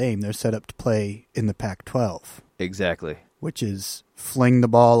Notre Dame. They're set up to play in the Pac-12. Exactly. Which is fling the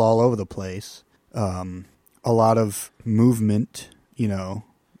ball all over the place. A lot of movement,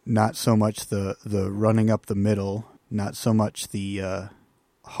 not so much the running up the middle, not so much the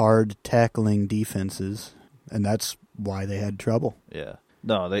hard tackling defenses. And that's why they had trouble. Yeah.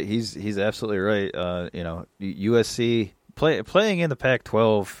 No, he's absolutely right. USC... Playing in the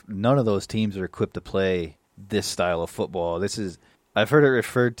Pac-12, none of those teams are equipped to play this style of football. I've heard it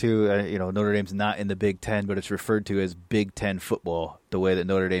referred to, Notre Dame's not in the Big Ten, but it's referred to as Big Ten football, the way that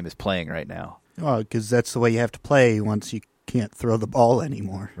Notre Dame is playing right now. Well, because that's the way you have to play once you can't throw the ball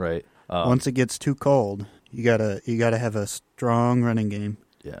anymore. Right. Once it gets too cold, you gotta have a strong running game.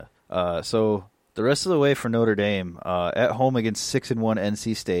 Yeah. So the rest of the way for Notre Dame, at home against 6-1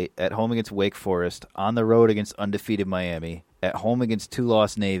 NC State, at home against Wake Forest, on the road against undefeated Miami, at home against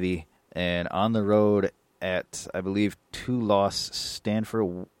 2-loss Navy, and on the road at, I believe, 2-loss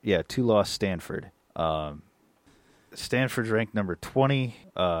Stanford. Yeah, 2-loss Stanford. Stanford's ranked number 20.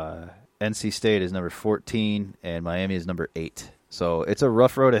 NC State is number 14, and Miami is number 8. So it's a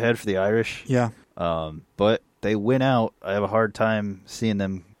rough road ahead for the Irish. Yeah. But they win out. I have a hard time seeing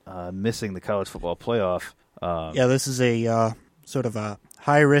them missing the college football playoff. This is a sort of a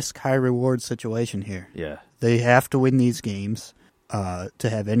high-risk, high-reward situation here. Yeah. They have to win these games to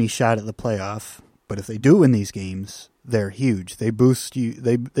have any shot at the playoff. But if they do win these games, they're huge. They boost you.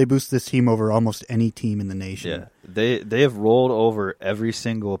 They boost this team over almost any team in the nation. Yeah. They have rolled over every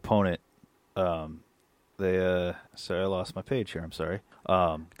single opponent. Sorry, I lost my page here. I'm sorry.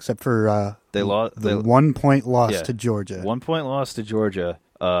 Except for they lost the 1 point loss to Georgia. 1 point loss to Georgia.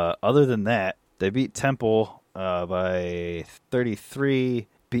 Other than that, they beat Temple by 33,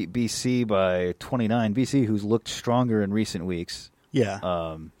 beat BC by 29. BC, who's looked stronger in recent weeks.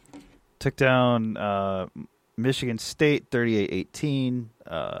 Yeah. Took down Michigan State 38-18.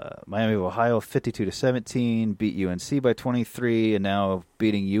 Miami of Ohio 52-17. Beat UNC by 23, and now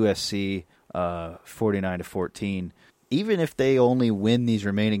beating USC 49-14. Even if they only win these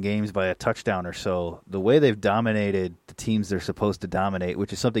remaining games by a touchdown or so, the way they've dominated the teams they're supposed to dominate,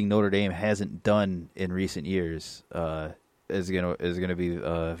 which is something Notre Dame hasn't done in recent years, is gonna be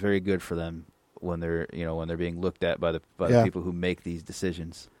very good for them when they're being looked at by the people who make these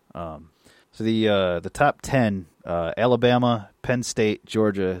decisions. So the top 10: Alabama, Penn State,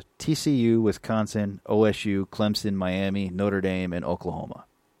 Georgia, TCU, Wisconsin, OSU, Clemson, Miami, Notre Dame, and Oklahoma.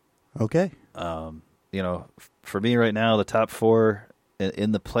 Okay. For me right now, the top 4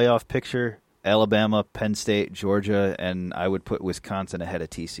 in the playoff picture: Alabama, Penn State, Georgia, and I would put Wisconsin ahead of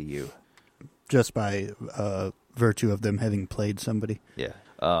TCU. Just by virtue of them having played somebody. Yeah.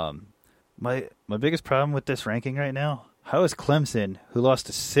 My biggest problem with this ranking right now: how is Clemson, who lost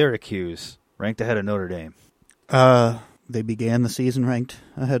to Syracuse, ranked ahead of Notre Dame? They began the season ranked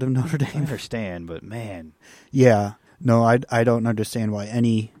ahead of Notre Dame. I understand, but man. Yeah. No, I don't understand why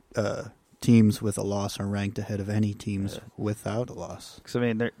any teams with a loss are ranked ahead of any teams without a loss. Because, I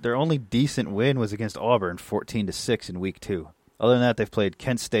mean, their only decent win was against Auburn, 14-6 in Week 2. Other than that, they've played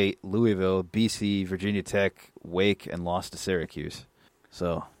Kent State, Louisville, BC, Virginia Tech, Wake, and lost to Syracuse.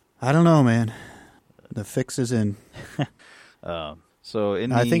 So I don't know, man. The fix is in. I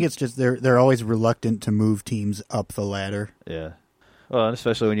think it's just they're always reluctant to move teams up the ladder. Yeah. Well, and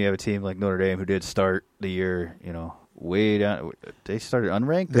especially when you have a team like Notre Dame who did start the year, way down. They started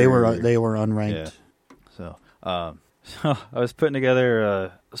unranked. They were unranked. Yeah. So I was putting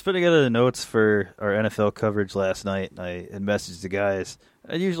together the notes for our NFL coverage last night, and I had messaged the guys.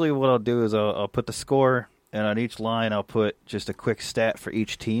 And usually, what I'll do is I'll put the score, and on each line I'll put just a quick stat for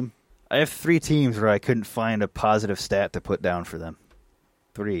each team. I have 3 teams where I couldn't find a positive stat to put down for them.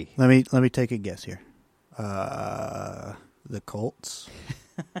 3. Let me take a guess here. The Colts,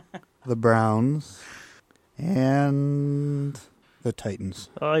 the Browns, and the Titans.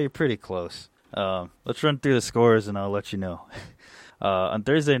 Oh, you're pretty close. Let's run through the scores, and I'll let you know. On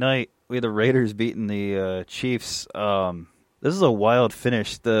Thursday night, we had the Raiders beating the Chiefs. This is a wild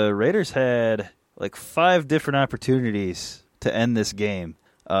finish. The Raiders had like 5 different opportunities to end this game.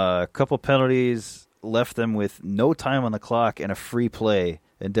 A couple penalties left them with no time on the clock and a free play,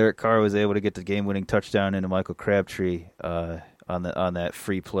 and Derek Carr was able to get the game-winning touchdown into Michael Crabtree on that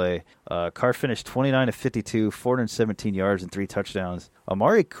free play. Carr finished 29-52, 417 yards and 3 touchdowns.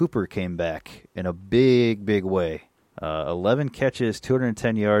 Amari Cooper came back in a big, big way. 11 catches,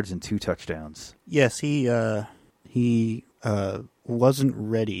 210 yards, and 2 touchdowns. Yes, he wasn't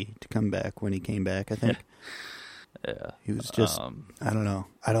ready to come back when he came back, I think. Yeah. He was just, I don't know.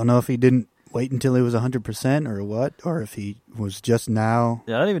 I don't know if he didn't wait until he was 100% or what, or if he was just now.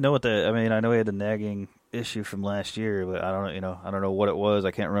 Yeah, I don't even know I know he had the nagging issue from last year, but I don't know what it was.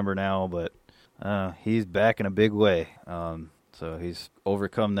 I can't remember now, but he's back in a big way. So he's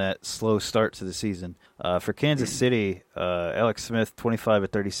overcome that slow start to the season. For Kansas City, Alex Smith,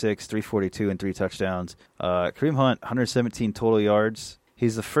 25-36, 342 and 3 touchdowns. Kareem Hunt, 117 total yards.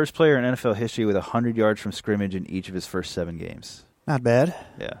 He's the first player in NFL history with 100 yards from scrimmage in each of his first 7 games. Not bad.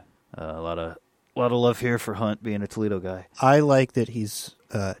 Yeah, a lot of love here for Hunt, being a Toledo guy. I like that he's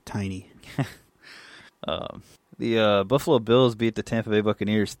tiny. The Buffalo Bills beat the Tampa Bay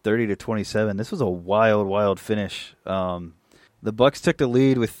Buccaneers 30-27. This was a wild finish. The Bucs took the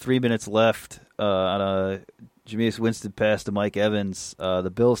lead with 3 minutes left on a Jameis Winston pass to Mike Evans.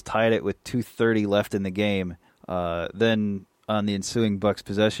 The Bills tied it with 2:30 left in the game. Then on the ensuing Bucs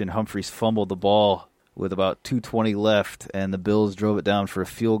possession, Humphreys fumbled the ball with about 2:20 left, and the Bills drove it down for a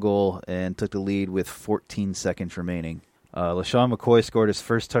field goal and took the lead with 14 seconds remaining. LaShawn McCoy scored his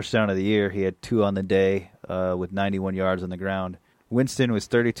first touchdown of the year. He had 2 on the day with 91 yards on the ground. Winston was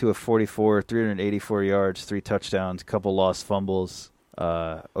 32 of 44, 384 yards, 3 touchdowns, couple lost fumbles.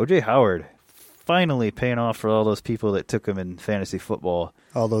 O.J. Howard finally paying off for all those people that took him in fantasy football.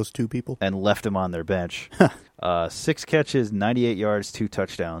 All those 2 people? And left him on their bench. 6 catches, 98 yards, 2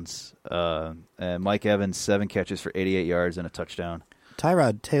 touchdowns. And Mike Evans, 7 catches for 88 yards and a touchdown.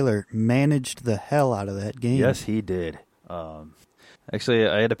 Tyrod Taylor managed the hell out of that game. Yes, he did. Actually,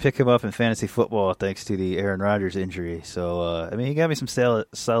 I had to pick him up in fantasy football thanks to the Aaron Rodgers injury. So, he got me some solid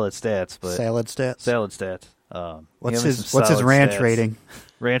stats. But Salad stats? Salad stats. What's his ranch rating?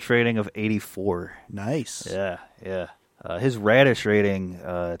 Ranch rating of 84. Nice. Yeah. His radish rating,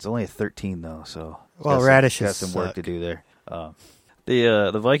 it's only a 13 though. So radishes got some work to do there.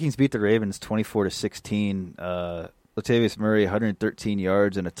 The Vikings beat the Ravens 24-16. Latavius Murray 113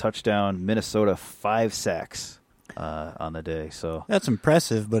 yards and a touchdown. Minnesota 5 sacks on the day. So that's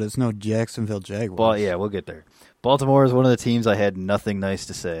impressive, but it's no Jacksonville Jaguars. Well, yeah, we'll get there. Baltimore is one of the teams I had nothing nice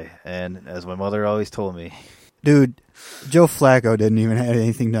to say, and as my mother always told me, dude, Joe Flacco didn't even have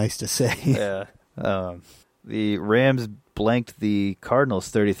anything nice to say. Yeah. The Rams blanked the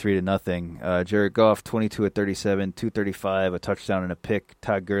Cardinals 33-0. Jared Goff 22 of 37, 235, a touchdown and a pick.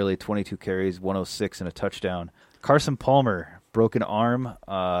 Todd Gurley 22 carries, 106 and a touchdown. Carson Palmer, broken arm,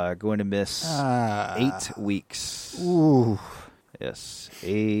 going to miss 8 weeks. Ooh. Yes,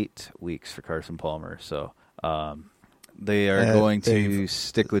 8 weeks for Carson Palmer. So they are going to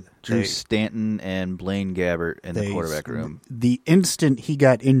stick with Drew Stanton and Blaine Gabbert in the quarterback room. The instant he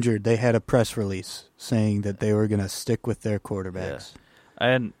got injured, they had a press release saying that they were going to stick with their quarterbacks. Yeah.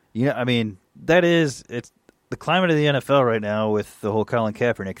 And, it's the climate of the NFL right now with the whole Colin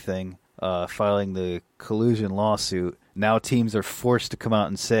Kaepernick thing, filing the collusion lawsuit. Now teams are forced to come out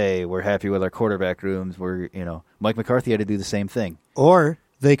and say, we're happy with our quarterback rooms. Mike McCarthy had to do the same thing. Or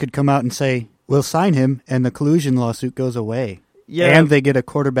they could come out and say, we'll sign him, and the collusion lawsuit goes away. Yeah. And they get a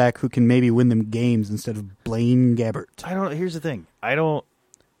quarterback who can maybe win them games instead of Blaine Gabbert. Here's the thing.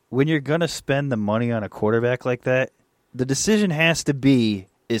 When you're going to spend the money on a quarterback like that, the decision has to be,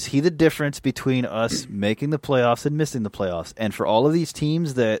 is he the difference between us making the playoffs and missing the playoffs? And for all of these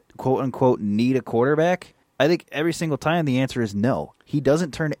teams that, quote-unquote, need a quarterback, I think every single time the answer is no. He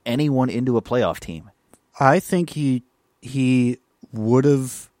doesn't turn anyone into a playoff team. I think he would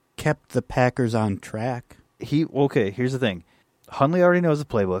have kept the Packers on track. Here's the thing. Hundley already knows the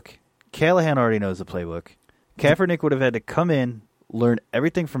playbook. Callahan already knows the playbook. Kaepernick would have had to come in, learn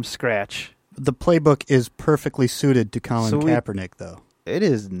everything from scratch. The playbook is perfectly suited to Colin Kaepernick, though. It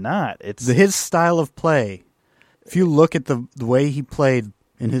is not. It's his style of play. If you look at the way he played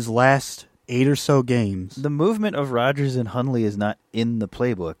in his last 8 or so games. The movement of Rodgers and Hundley is not in the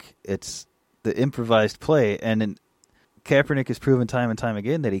playbook. It's the improvised play. And Kaepernick has proven time and time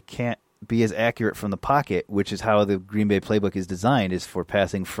again that he can't be as accurate from the pocket, which is how the Green Bay playbook is designed, is for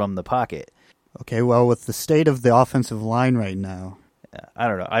passing from the pocket. Okay, well, with the state of the offensive line right now, I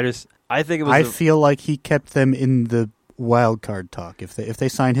don't know. I think it was. I feel like he kept them in the wild card talk. If they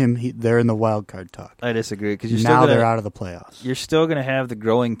sign him, they're in the wild card talk. I disagree because they're out of the playoffs. You're still going to have the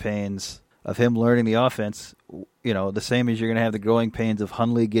growing pains of him learning the offense. The same as you're going to have the growing pains of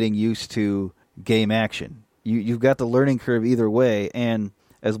Hundley getting used to game action. You've got the learning curve either way, and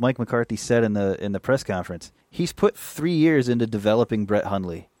as Mike McCarthy said in the press conference, he's put 3 years into developing Brett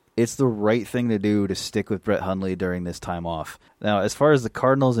Hundley. It's the right thing to do to stick with Brett Hundley during this time off. Now, as far as the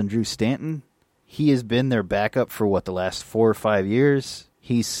Cardinals and Drew Stanton, he has been their backup for the last 4 or 5 years.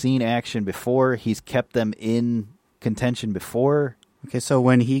 He's seen action before. He's kept them in contention before. Okay, so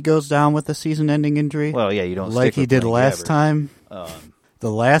when he goes down with a season-ending injury, well, yeah, you don't like he did last time.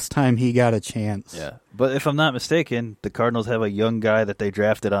 The last time he got a chance. Yeah, but if I'm not mistaken, the Cardinals have a young guy that they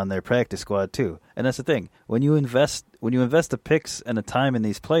drafted on their practice squad too, and that's the thing. When you invest the picks and the time in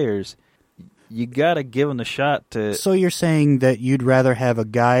these players, you got to give them the shot to. So you're saying that you'd rather have a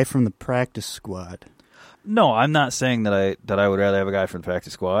guy from the practice squad? No, I'm not saying that I would rather have a guy from the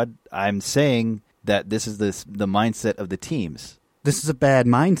practice squad. I'm saying that this is the mindset of the teams. This is a bad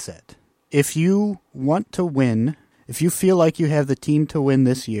mindset. If you want to win, if you feel like you have the team to win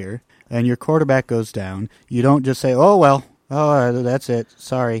this year and your quarterback goes down, you don't just say, that's it.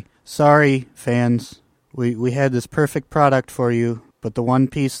 Sorry, fans. We had this perfect product for you, but the one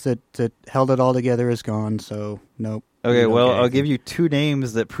piece that held it all together is gone, so nope. Okay, well, I'll give you two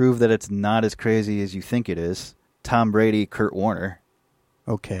names that prove that it's not as crazy as you think it is. Tom Brady, Kurt Warner.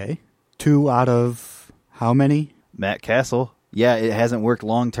 Okay. 2 out of how many? Matt Castle. Yeah, it hasn't worked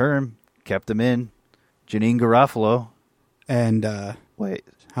long term. Kept him in. Janine Garofalo. And wait,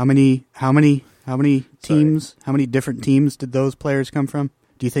 how many teams? Sorry. How many different teams did those players come from?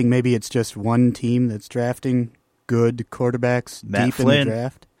 Do you think maybe it's just one team that's drafting good quarterbacks deep in the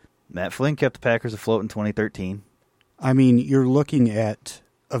draft? Matt Flynn kept the Packers afloat in 2013. I mean, you're looking at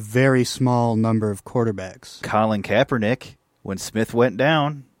a very small number of quarterbacks. Colin Kaepernick. When Smith went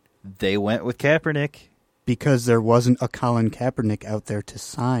down, they went with Kaepernick. Because there wasn't a Colin Kaepernick out there to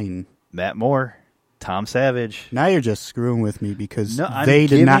sign. Matt Moore. Tom Savage. Now you're just screwing with me because they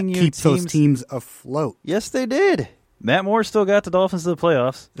did not keep those teams afloat. Yes, they did. Matt Moore still got the Dolphins to the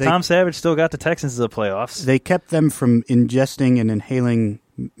playoffs. Tom Savage still got the Texans to the playoffs. They kept them from ingesting and inhaling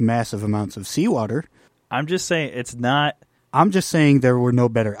massive amounts of seawater. I'm just saying it's not... I'm just saying there were no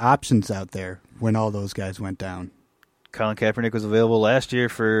better options out there when all those guys went down. Colin Kaepernick was available last year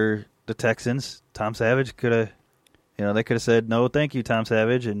for the Texans. Tom Savage could have... they could have said, no, thank you, Tom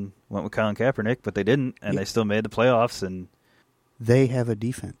Savage, and went with Colin Kaepernick, but they didn't, and they still made the playoffs. And they have a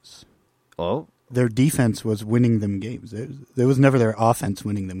defense. Well, their defense was winning them games. There was never their offense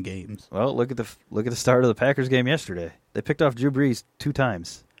winning them games. Well, look at the start of the Packers game yesterday. They picked off Drew Brees 2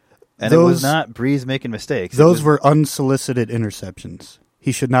 times, and it was not Brees making mistakes. Those were unsolicited interceptions.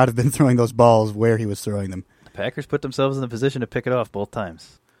 He should not have been throwing those balls where he was throwing them. The Packers put themselves in the position to pick it off both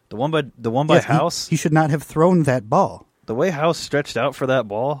times. The one by House. He should not have thrown that ball. The way House stretched out for that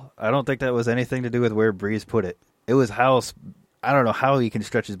ball, I don't think that was anything to do with where Brees put it. It was House. I don't know how he can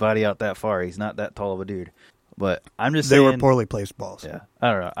stretch his body out that far. He's not that tall of a dude. But I'm just saying. They were poorly placed balls. Yeah.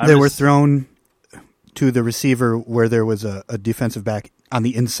 I don't know. They were thrown to the receiver where there was a defensive back on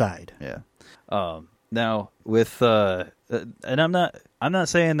the inside. Yeah. Now with and I'm not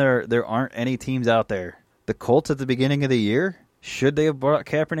saying there aren't any teams out there. The Colts at the beginning of the year, should they have brought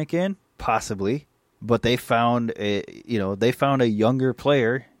Kaepernick in? Possibly. But they found a younger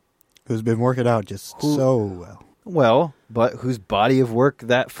player who's been working out so well. Well, but whose body of work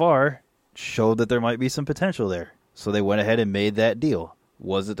that far showed that there might be some potential there. So they went ahead and made that deal.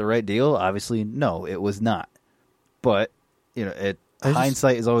 Was it the right deal? Obviously, no, it was not. But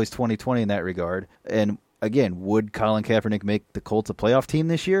hindsight is always 20/20 in that regard. And again, would Colin Kaepernick make the Colts a playoff team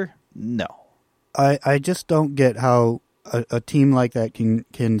this year? No. I just don't get how a team like that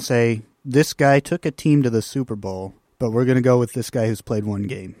can say, this guy took a team to the Super Bowl, but we're going to go with this guy who's played one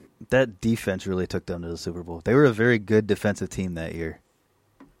game. That defense really took them to the Super Bowl. They were a very good defensive team that year.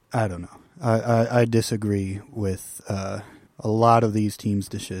 I don't know. I disagree with a lot of these teams'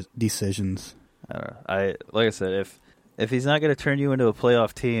 decisions. I don't know. Like I said, if he's not going to turn you into a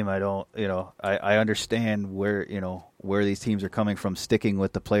playoff team, I don't. I understand where these teams are coming from, sticking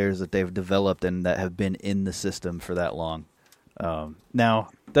with the players that they've developed and that have been in the system for that long. Now,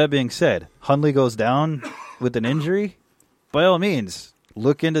 that being said, Hundley goes down with an injury. By all means,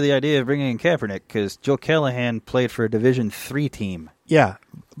 look into the idea of bringing in Kaepernick because Joe Callahan played for a Division III team. Yeah,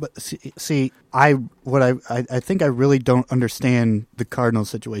 but see, I think I really don't understand the Cardinals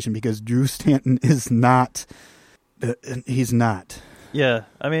situation because Drew Stanton is not. He's not. Yeah,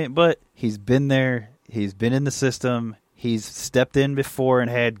 I mean, but he's been there. He's been in the system. He's stepped in before and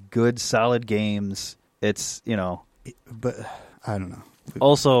had good, solid games. It's But I don't know.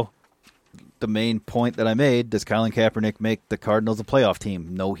 Also, the main point that I made, does Colin Kaepernick make the Cardinals a playoff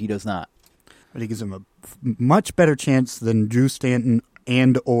team? No, he does not. But he gives him a much better chance than Drew Stanton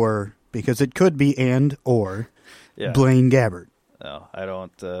because it could be Blaine Gabbert. No, I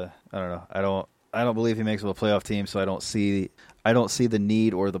don't know. I don't believe he makes them a playoff team, so I don't see the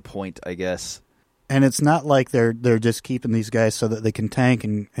need or the point, I guess. And it's not like they're just keeping these guys so that they can tank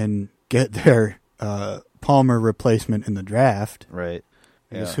and get their Palmer replacement in the draft. Right.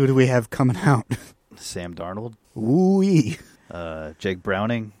 Because who do we have coming out? Sam Darnold. Ooh-wee. Jake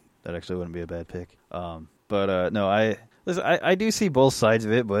Browning. That actually wouldn't be a bad pick. No, I do see both sides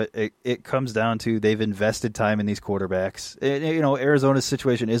of it, but it comes down to they've invested time in these quarterbacks. Arizona's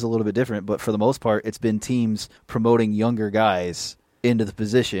situation is a little bit different, but for the most part, it's been teams promoting younger guys into the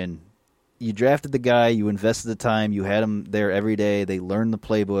position. You drafted the guy, you invested the time, you had him there every day, they learned the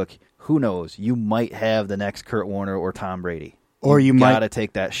playbook. Who knows? You might have the next Kurt Warner or Tom Brady. Or you might gotta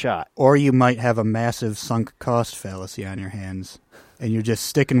take that shot. Or you might have a massive sunk cost fallacy on your hands. And you're just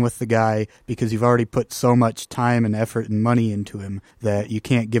sticking with the guy because you've already put so much time and effort and money into him that you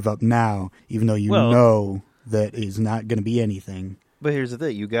can't give up now, even though you know that is not going to be anything. But here's the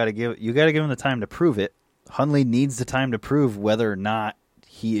thing: you got to give him the time to prove it. Hundley needs the time to prove whether or not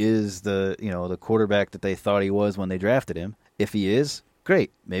he is the quarterback that they thought he was when they drafted him. If he is, great.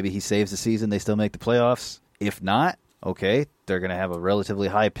 Maybe he saves the season. They still make the playoffs. If not, okay, they're going to have a relatively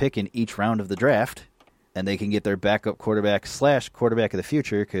high pick in each round of the draft, and they can get their backup quarterback / quarterback of the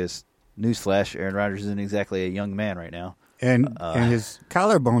future because, newsflash, Aaron Rodgers isn't exactly a young man right now. And his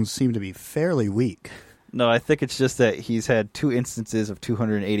collarbones seem to be fairly weak. No, I think it's just that he's had 2 instances of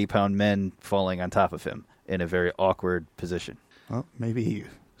 280-pound men falling on top of him in a very awkward position. Well, maybe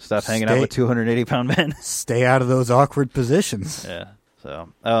stop hanging out with 280-pound men. Stay out of those awkward positions. Yeah. So,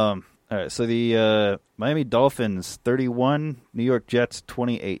 all right. So the Miami Dolphins 31, New York Jets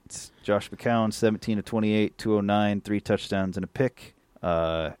 28. Josh McCown 17 of 28, 209, 3 touchdowns and a pick.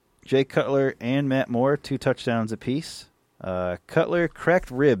 Jay Cutler and Matt Moore 2 touchdowns apiece. Cutler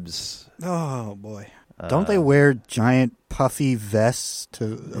cracked ribs. Oh boy. Don't they wear giant puffy vests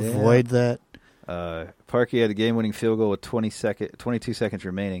to avoid that? Parkey had a game-winning field goal with 22 seconds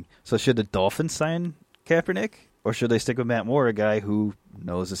remaining. So should the Dolphins sign Kaepernick? Or should they stick with Matt Moore, a guy who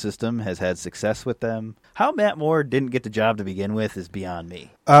knows the system, has had success with them? How Matt Moore didn't get the job to begin with is beyond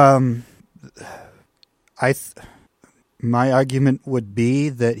me. My argument would be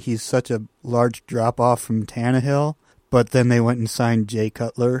that he's such a large drop-off from Tannehill, but then they went and signed Jay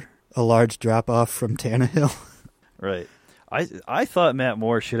Cutler, a large drop-off from Tannehill. Right. I thought Matt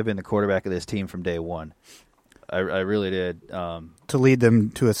Moore should have been the quarterback of this team from day one. I really did. To lead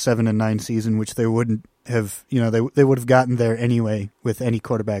them to a 7-9 season, which they wouldn't have, they would have gotten there anyway with any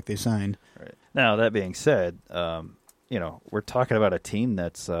quarterback they signed. Right. Now, that being said, we're talking about a team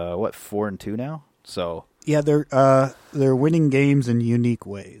that's 4-2 now. So yeah, they're winning games in unique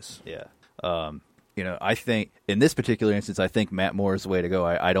ways. Yeah. I think in this particular instance, I think Matt Moore is the way to go.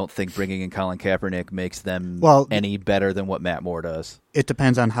 I don't think bringing in Colin Kaepernick makes them any better than what Matt Moore does. It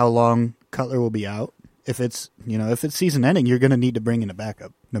depends on how long Cutler will be out. If it's season ending, you're going to need to bring in a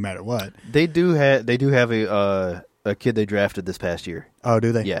backup no matter what. They do have a kid they drafted this past year. Oh,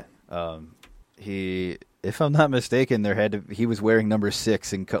 do they? Yeah. He, if I'm not mistaken, he was wearing number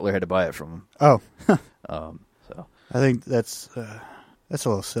 6 and Cutler had to buy it from him. Oh. So I think that's a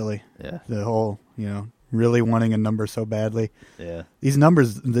little silly. Yeah. The whole, really wanting a number so badly. Yeah. These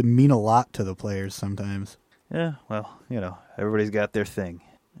numbers that mean a lot to the players sometimes. Yeah. Well, everybody's got their thing.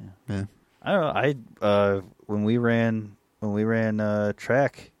 Yeah. I don't know. When we ran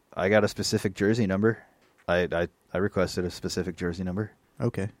track, I got a specific jersey number. I requested a specific jersey number.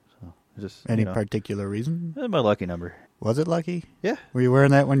 Okay. So just any particular reason? My lucky number. Was it lucky? Yeah. Were you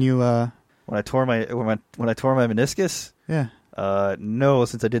wearing that when you when I tore my meniscus? Yeah. No,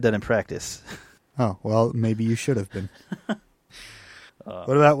 since I did that in practice. Oh, well, maybe you should have been.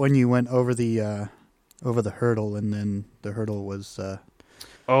 What about when you went over the hurdle and then the hurdle was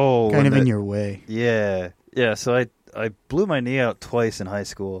kind of in your way? Yeah. Yeah, so I blew my knee out twice in high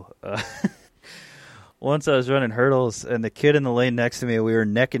school. Once I was running hurdles, and the kid in the lane next to me, we were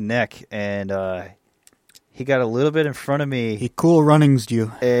neck and neck, and he got a little bit in front of me. He cool runnings'd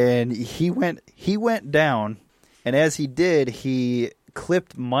you. And he went down, and as he did, he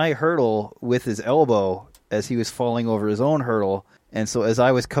clipped my hurdle with his elbow as he was falling over his own hurdle. And so as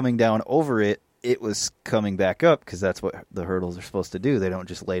I was coming down over it, it was coming back up because that's what the hurdles are supposed to do. They don't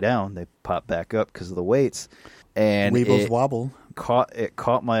just lay down. They pop back up because of the weights. And Weebles wobble. It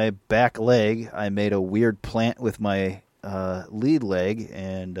caught my back leg. I made a weird plant with my lead leg,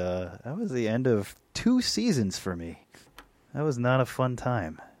 and that was the end of 2 seasons for me. That was not a fun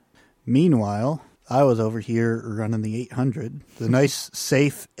time. Meanwhile, I was over here running the 800, the nice,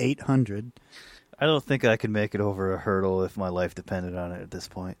 safe 800. I don't think I could make it over a hurdle if my life depended on it at this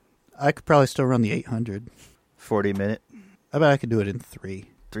point. I could probably still run the 800. 40-minute? I bet I could do it in 3.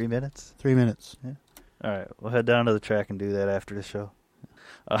 3 minutes? 3 minutes. Yeah. All right, we'll head down to the track and do that after the show.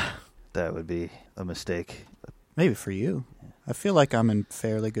 That would be a mistake. Maybe for you. I feel like I'm in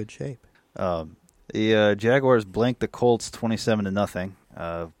fairly good shape. The Jaguars blanked the Colts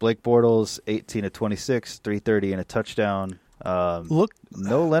 27-0. Blake Bortles 18 of 26, 330 and a touchdown. No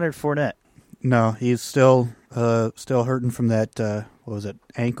Leonard Fournette. No, he's still hurting from that. What was it?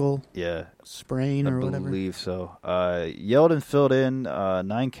 Ankle? Yeah, sprain or whatever. I believe so. Yeldon filled in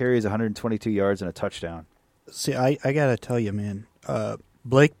 9 carries, 122 yards, and a touchdown. See, I gotta tell you, man.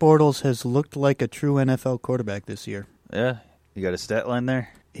 Blake Bortles has looked like a true NFL quarterback this year. Yeah, you got a stat line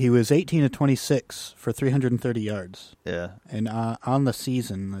there. He was 18 of 26 for 330 yards. Yeah, and on the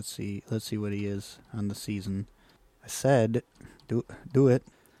season, let's see what he is on the season. I said, do it.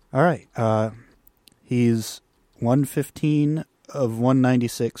 All right, he's 115 of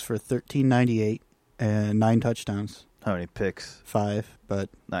 196 for 1398 and 9 touchdowns. How many picks? 5, but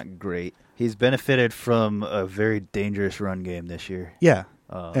not great. He's benefited from a very dangerous run game this year. Yeah,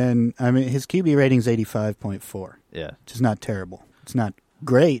 And I mean, his QB rating's 85.4. Yeah, which is not terrible. It's not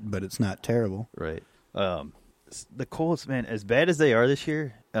great, but it's not terrible. Right. The Colts, man, as bad as they are this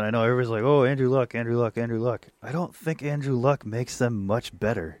year, and I know everybody's like, "Oh, Andrew Luck, Andrew Luck, Andrew Luck." I don't think Andrew Luck makes them much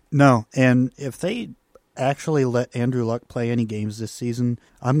better. No, and if they actually let Andrew Luck play any games this season,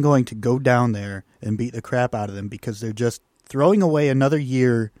 I'm going to go down there and beat the crap out of them because they're just throwing away another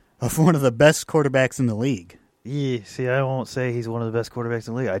year of one of the best quarterbacks in the league. Yeah, see, I won't say he's one of the best quarterbacks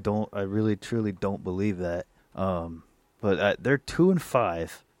in the league. I really, truly don't believe that. But they're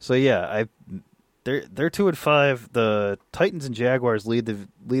 2-5. So yeah, they're 2-5. The Titans and Jaguars lead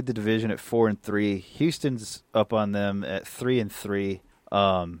the division at 4-3. Houston's up on them at 3-3.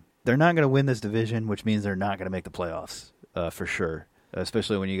 They're not going to win this division, which means they're not going to make the playoffs for sure.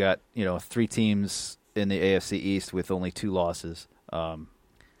 Especially when you got 3 teams in the AFC East with only 2 losses. Shut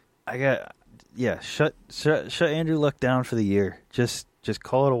Andrew Luck down for the year. Just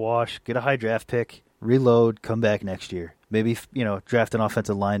call it a wash. Get a high draft pick. Reload. Come back next year. Maybe draft an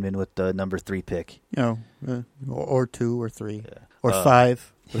offensive lineman with the number 3 pick. Or 2 or 3 or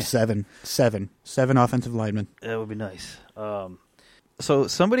 5 or 7 offensive linemen. That would be nice. So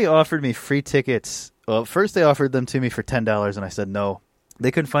somebody offered me free tickets. Well, first they offered them to me for $10, and I said no. They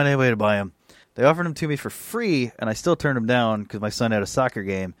couldn't find any way to buy them. They offered them to me for free, and I still turned them down because my son had a soccer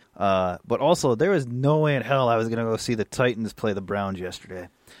game. But also, there was no way in hell I was going to go see the Titans play the Browns yesterday.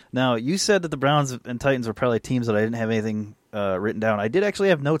 Now, you said that the Browns and Titans were probably teams that I didn't have anything written down. I did actually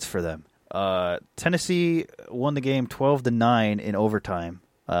have notes for them. Tennessee won the game 12-9 in overtime.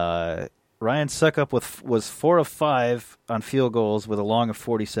 Ryan Suckup was 4 of 5 on field goals with a long of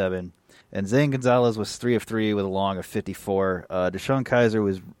 47. And Zane Gonzalez was 3 of 3 with a long of 54. Deshaun Kaiser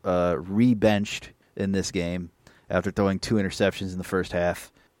was re-benched in this game after throwing 2 interceptions in the first half.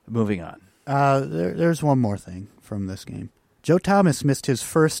 Moving on. There's one more thing from this game. Joe Thomas missed his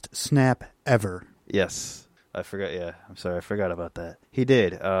first snap ever. Yes. I forgot. Yeah, I'm sorry. I forgot about that. He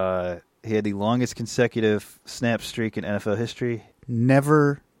did. He had the longest consecutive snap streak in NFL history.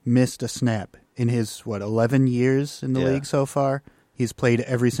 Never missed a snap in his, 11 years in the league so far? He's played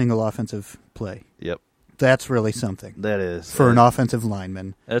every single offensive play. Yep. That's really something. That is. For an offensive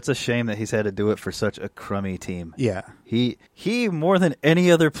lineman. That's a shame that he's had to do it for such a crummy team. Yeah. He more than any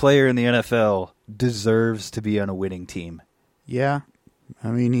other player in the NFL, deserves to be on a winning team. Yeah. I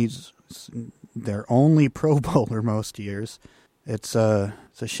mean, he's their only Pro Bowler most years. It's a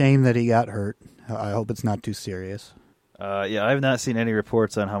shame that he got hurt. I hope it's not too serious. Yeah, I've not seen any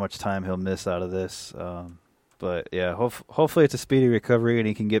reports on how much time he'll miss out of this. But, yeah, hopefully it's a speedy recovery and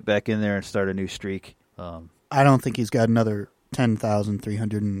he can get back in there and start a new streak. I don't think he's got another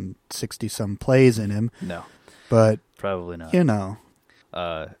 10,360-some plays in him. No. But, probably not. And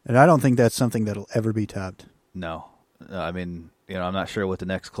I don't think that's something that'll ever be topped. No. I mean, I'm not sure what the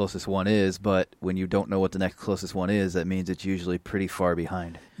next closest one is, but when you don't know what the next closest one is, that means it's usually pretty far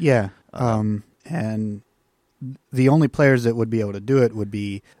behind. Yeah. And the only players that would be able to do it would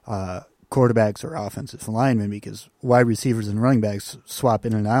be quarterbacks or offensive linemen, because wide receivers and running backs swap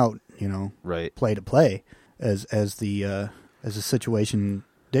in and out, right, play to play as the situation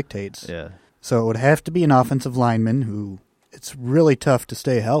dictates. Yeah. So it would have to be an offensive lineman who it's really tough to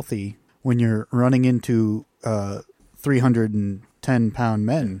stay healthy when you're running into 310-pound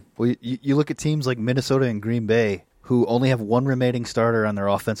men. Well, you look at teams like Minnesota and Green Bay who only have one remaining starter on their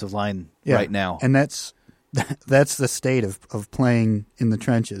offensive line right now. And that's the state of playing in the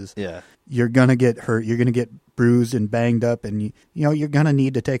trenches. Yeah. You're going to get hurt. You're going to get bruised and banged up, and you're going to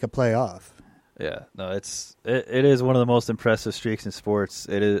need to take a play off. Yeah. No, it is one of the most impressive streaks in sports.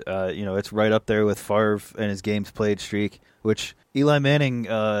 It is it's right up there with Favre and his games played streak, which Eli Manning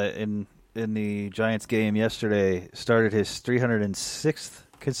in the Giants game yesterday started his 306th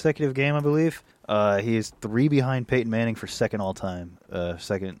consecutive game, I believe. He is 3 behind Peyton Manning for second all-time,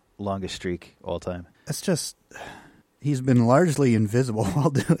 second longest streak all-time. It's just, he's been largely invisible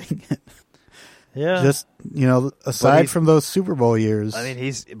while doing it. Yeah. Just, aside from those Super Bowl years. I mean,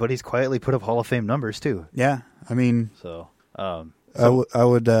 he's quietly put up Hall of Fame numbers, too. Yeah. I mean, I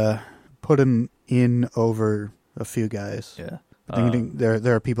would put him in over a few guys. Yeah. I think there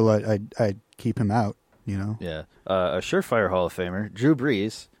are people I'd keep him out, Yeah. A surefire Hall of Famer, Drew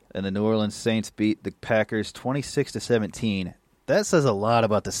Brees, and the New Orleans Saints beat the Packers 26-17. That says a lot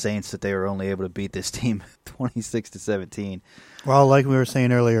about the Saints that they were only able to beat this team 26-17. Well, like we were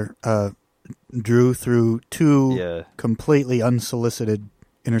saying earlier, Drew threw 2 completely unsolicited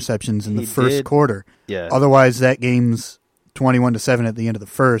interceptions in the first quarter. Yeah. Otherwise, that game's 21-7 at the end of the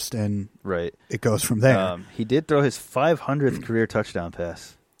first, and right, it goes from there. He did throw his 500th career touchdown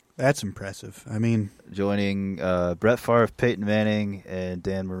pass. That's impressive. I mean, joining Brett Favre, Peyton Manning, and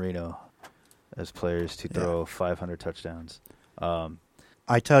Dan Marino as players to throw 500 touchdowns.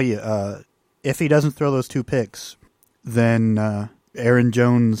 I tell you, if he doesn't throw those 2 picks, then Aaron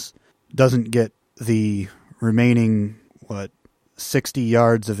Jones doesn't get the remaining 60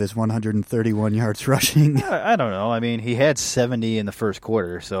 yards of his 131 yards rushing. I don't know. I mean, he had 70 in the first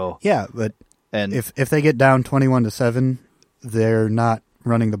quarter, so yeah. But if they get down 21-7, they're not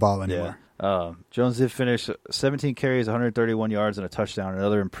running the ball anymore. Yeah. Jones did finish 17 carries, 131 yards, and a touchdown.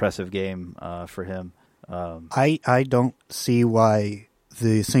 Another impressive game for him. I don't see why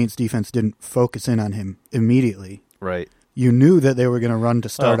the Saints defense didn't focus in on him immediately. Right. You knew that they were going to run to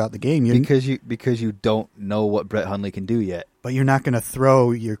start out the game. Because you don't know what Brett Hundley can do yet. But you're not going to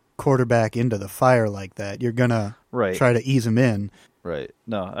throw your quarterback into the fire like that. You're going to try to ease him in. Right.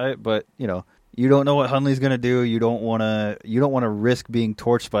 No, but you don't know what Hundley's going to do. You don't want to risk being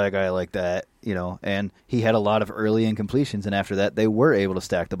torched by a guy like that, and he had a lot of early incompletions, and after that they were able to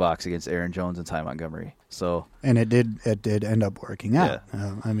stack the box against Aaron Jones and Ty Montgomery. So and it did end up working out.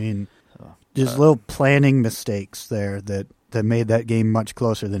 Yeah. I mean, just little planning mistakes there that made that game much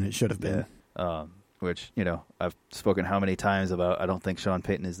closer than it should have been. Yeah. Which, I've spoken how many times about I don't think Sean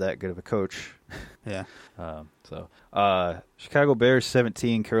Payton is that good of a coach. Yeah. Chicago Bears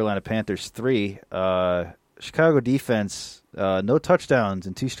 17, Carolina Panthers 3. Chicago defense, no touchdowns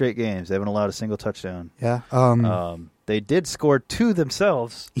in 2 straight games. They haven't allowed a single touchdown. Yeah. They did score 2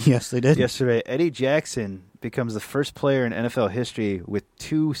 themselves. Yes, they did. Yesterday, Eddie Jackson becomes the first player in NFL history with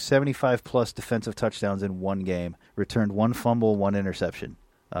 2 75-plus defensive touchdowns in 1 game. Returned 1 fumble, 1 interception.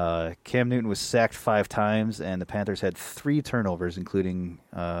 Cam Newton was sacked 5 times, and the Panthers had 3 turnovers, including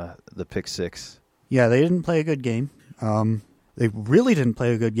the pick 6. Yeah, they didn't play a good game. They really didn't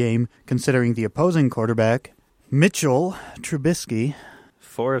play a good game, considering the opposing quarterback, Mitchell Trubisky.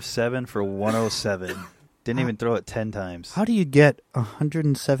 4 of 7 for 107. Didn't even throw it 10 times. How do you get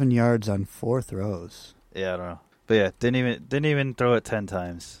 107 yards on 4 throws? Yeah, I don't know. But yeah, didn't even throw it 10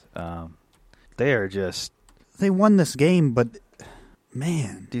 times. They are just... They won this game, but...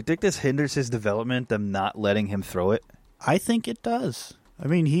 Man. Do you think this hinders his development, them not letting him throw it? I think it does. I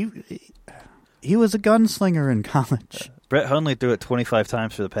mean, he was a gunslinger in college. Brett Hundley threw it 25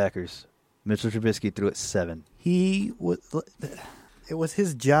 times for the Packers. Mitchell Trubisky threw it 7. It was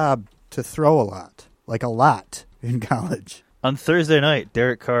his job to throw a lot in college. On Thursday night,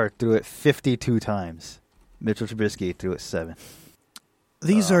 Derek Carr threw it 52 times. Mitchell Trubisky threw it 7.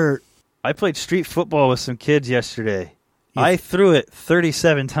 These are... I played street football with some kids yesterday. I threw it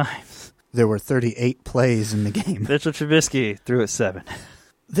 37 times. There were 38 plays in the game. Mitchell Trubisky threw it 7.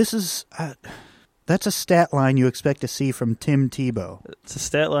 This is... that's a stat line you expect to see from Tim Tebow. It's a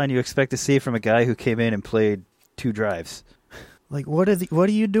stat line you expect to see from a guy who came in and played 2 drives. Like, what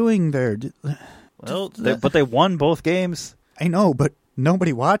are you doing there? Well, but they won both games. I know, but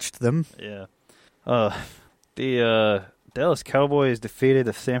nobody watched them. Yeah. The Dallas Cowboys defeated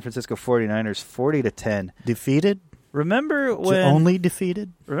the San Francisco 49ers 40-10. Defeated? Remember when only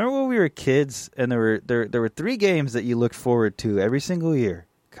defeated? Remember when we were kids and there were 3 games that you looked forward to every single year.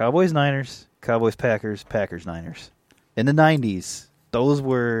 Cowboys Niners, Cowboys Packers, Packers Niners. In the 90s, those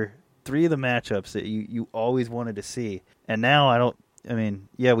were 3 of the matchups that you always wanted to see. And now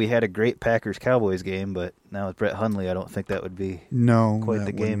we had a great Packers Cowboys game, but now with Brett Hundley, I don't think that would be quite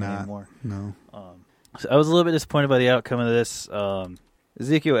the game anymore. No. So I was a little bit disappointed by the outcome of this.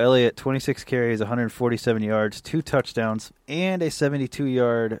 Ezekiel Elliott, 26 carries, 147 yards, 2 touchdowns, and a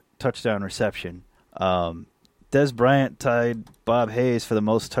 72-yard touchdown reception. Des Bryant tied Bob Hayes for the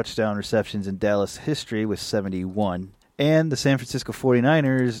most touchdown receptions in Dallas history with 71. And the San Francisco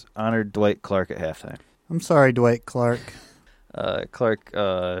 49ers honored Dwight Clark at halftime. I'm sorry, Dwight Clark. Clark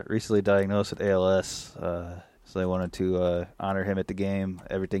recently diagnosed with ALS, so they wanted to honor him at the game,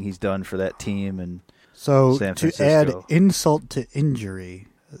 everything he's done for that team and So San to add insult to injury,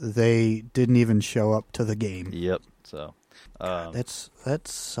 they didn't even show up to the game. Yep. So that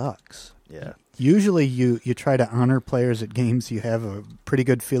sucks. Yeah. Usually you try to honor players at games you have a pretty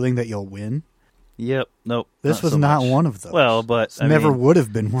good feeling that you'll win. Yep. Nope. This was not one of those. Well, but would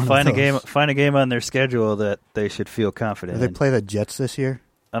have been one of those. Find a game on their schedule that they should feel confident Do they in. play the Jets this year?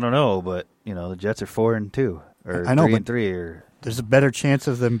 I don't know, but the Jets are 4-2 or I know, 3-3 or. There's a better chance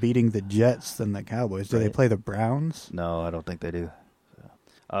of them beating the Jets than the Cowboys. Do they play the Browns? No, I don't think they do.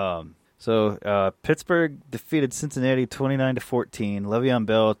 So Pittsburgh defeated Cincinnati 29-14. Le'Veon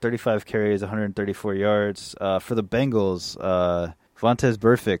Bell, 35 carries, 134 yards. For the Bengals, Vontaze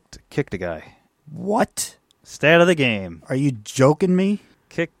Burfict kicked a guy. What? Stat of the game. Are you joking me?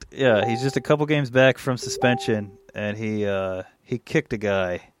 He's just a couple games back from suspension, and he kicked a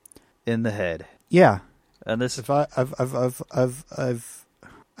guy. in the head. Yeah. And this If I've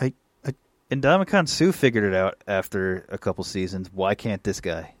and Ndamukong Suh figured it out after a couple seasons. Why can't this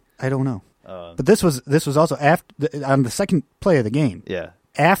guy? I don't know. But this was also after on the second play of the game. Yeah.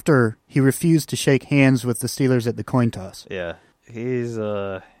 After he refused to shake hands with the Steelers at the coin toss. Yeah. He's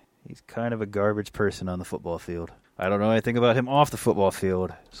kind of a garbage person on the football field. I don't know anything about him off the football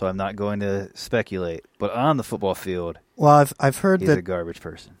field, so I'm not going to speculate. But on the football field, well, I've heard he's that a garbage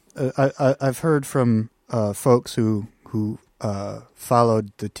person. I've heard from folks who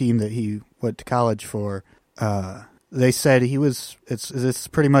followed the team that he went to college for. They said it's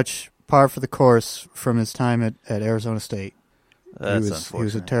pretty much par for the course from his time at Arizona State. That's he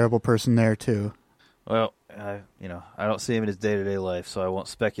was a terrible person there too. Well, I don't see him in his day-to-day life, so I won't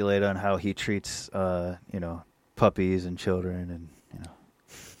speculate on how he treats puppies and children and.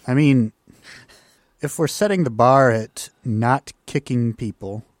 I mean, if we're setting the bar at not kicking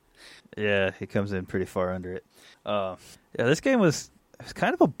people. Yeah, he comes in pretty far under it. This game was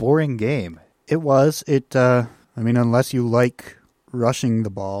kind of a boring game. It was. Unless you like rushing the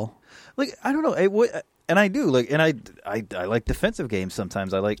ball. Like, I don't know. And I do. Like, and I like defensive games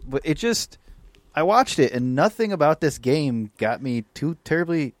sometimes. But it just, I watched it, and nothing about this game got me too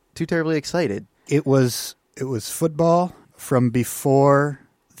terribly excited. It was football from before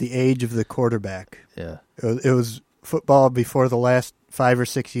the age of the quarterback. Yeah. It was football before the last 5 or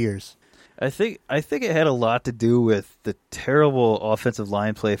 6 years. I think it had a lot to do with the terrible offensive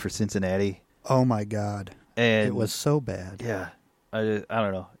line play for Cincinnati. Oh my God! And it was so bad. Yeah, I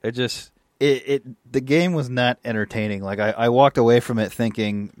don't know. The game was not entertaining. Like I walked away from it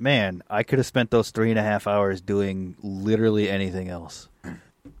thinking, man, I could have spent those 3.5 hours doing literally anything else.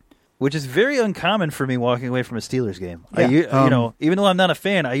 Which is very uncommon for me walking away from a Steelers game. Yeah, even though I'm not a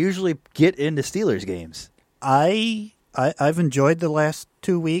fan, I usually get into Steelers games. I've enjoyed the last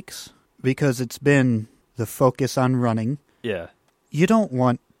 2 weeks because it's been the focus on running. Yeah. You don't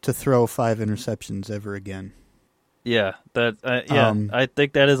want to throw 5 interceptions ever again. Yeah, I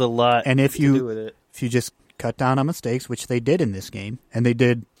think that is a lot. And if to do with it. If you just cut down on mistakes, which they did in this game, and they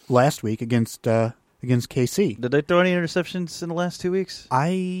did last week against KC. Did they throw any interceptions in the last 2 weeks?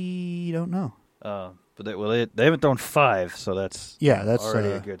 I don't know. But they haven't thrown 5, so that's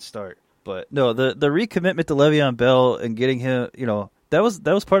already a good start. But no, the recommitment to Le'Veon Bell and getting him, that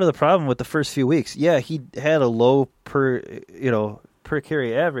was part of the problem with the first few weeks. Yeah, he had a low per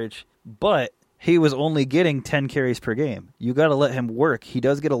carry average, but he was only getting 10 carries per game. You got to let him work. He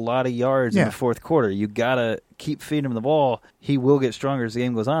does get a lot of yards in the fourth quarter. You got to keep feeding him the ball. He will get stronger as the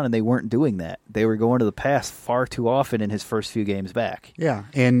game goes on, and they weren't doing that. They were going to the pass far too often in his first few games back. Yeah,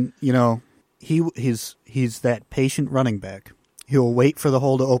 and he's that patient running back. He'll wait for the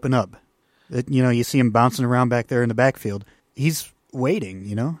hole to open up. You see him bouncing around back there in the backfield. He's waiting,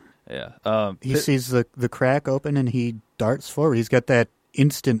 Yeah. He sees the crack open and he darts forward. He's got that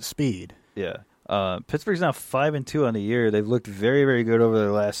instant speed. Yeah. Pittsburgh's now 5-2 on the year. They've looked very, very good over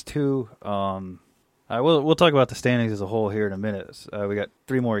their last 2. We'll talk about the standings as a whole here in a minute. We got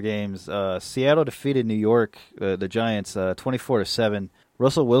 3 more games. Seattle defeated New York, the Giants, 24-7.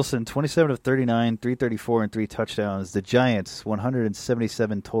 Russell Wilson, 27 of 39, 334 and 3 touchdowns. The Giants,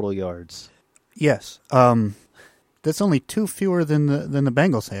 177 total yards. Yes. That's only 2 fewer than the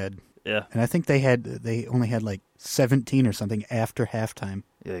Bengals had. Yeah. And I think they only had like 17 or something after halftime.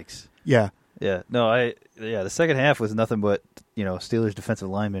 Yikes. Yeah. Yeah. No, the second half was nothing but, Steelers defensive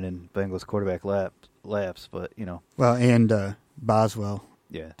linemen and Bengals quarterback laps, but, Well, and Boswell.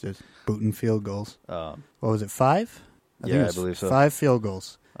 Yeah. Just booting field goals. What was it, 5? I believe so. 5 field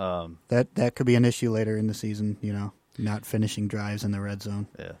goals. That could be an issue later in the season, not finishing drives in the red zone.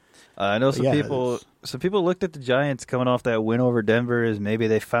 Yeah. I know some people looked at the Giants coming off that win over Denver as maybe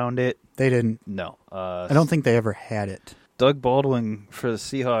they found it. They didn't. No. I don't think they ever had it. Doug Baldwin for the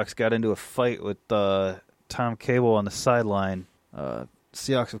Seahawks got into a fight with Tom Cable on the sideline.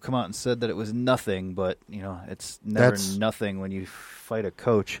 Seahawks have come out and said that it was nothing, but it's never nothing when you fight a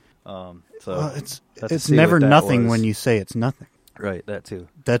coach. It's never nothing when you say it's nothing. Right, that too.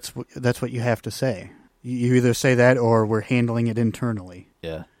 That's what you have to say. You either say that or we're handling it internally.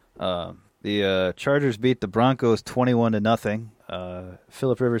 Yeah. The Chargers beat the Broncos 21-0.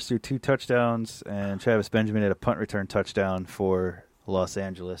 Phillip Rivers threw 2 touchdowns, and Travis Benjamin had a punt return touchdown for Los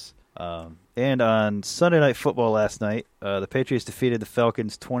Angeles. And on Sunday Night Football last night, the Patriots defeated the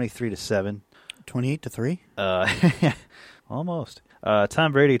Falcons 23-7. 28-3? Almost.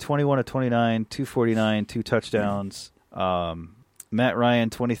 Tom Brady 21-29, 249, 2 touchdowns. Matt Ryan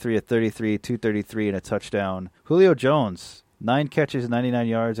 23 of 33, 233 and a touchdown. Julio Jones 9 catches, 99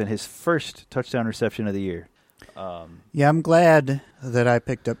 yards, and his first touchdown reception of the year. Yeah, I'm glad that I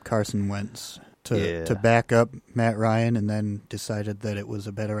picked up Carson Wentz to back up Matt Ryan, and then decided that it was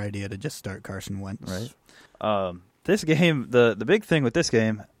a better idea to just start Carson Wentz. Right. This game, the big thing with this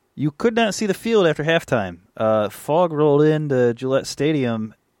game, you could not see the field after halftime. Fog rolled into Gillette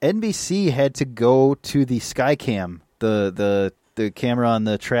Stadium. NBC had to go to the Skycam, the camera on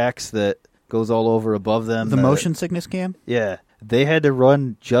the tracks that goes all over above them. The motion sickness cam? Yeah. They had to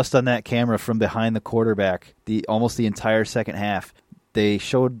run just on that camera from behind the quarterback almost the entire second half. They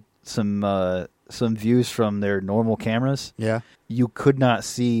showed some views from their normal cameras. Yeah. You could not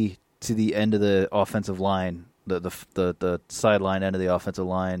see to the end of the offensive line, the sideline end of the offensive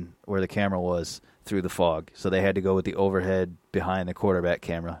line where the camera was through the fog. So they had to go with the overhead behind the quarterback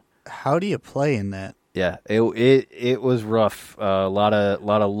camera. How do you play in that? Yeah, it was rough. A lot of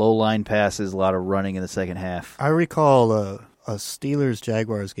low line passes, a lot of running in the second half. I recall a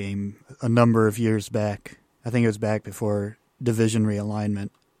Steelers-Jaguars game a number of years back. I think it was back before division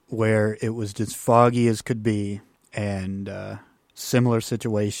realignment, where it was just foggy as could be, and similar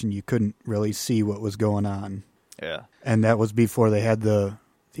situation. You couldn't really see what was going on. Yeah, and that was before they had the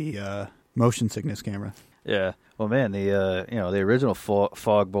motion sickness camera. Yeah. Well, man, the original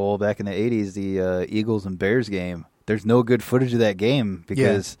Fog Bowl back in the 80s, the Eagles and Bears game, there's no good footage of that game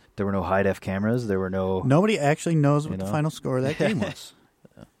because there were no high-def cameras. There were no... Nobody actually knows what the final score of that game was.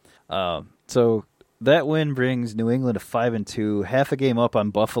 So that win brings New England to 5-2, half a game up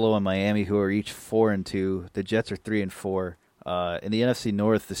on Buffalo and Miami, who are each 4-2. The Jets are 3-4. In the NFC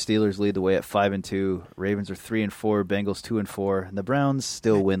North, the Steelers lead the way at 5-2. Ravens are 3-4. Bengals 2-4. And the Browns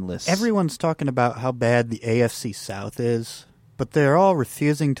still winless. Everyone's talking about how bad the AFC South is, but they're all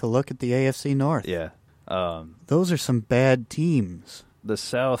refusing to look at the AFC North. Yeah, those are some bad teams. The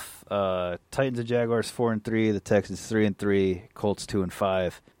South, Titans and Jaguars 4-3. The Texans 3-3. Colts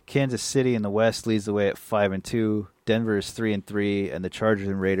 2-5. Kansas City in the West leads the way at 5-2. Denver is 3-3, and the Chargers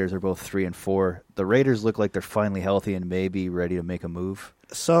and Raiders are both 3-4. The Raiders look like they're finally healthy and may be ready to make a move.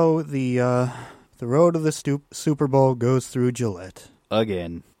 So the road to the Super Bowl goes through Gillette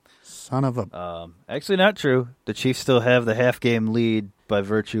again. Son of a. Actually, not true. The Chiefs still have the half-game lead by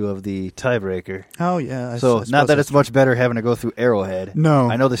virtue of the tiebreaker. Oh yeah. So not that it's much better having to go through Arrowhead. No,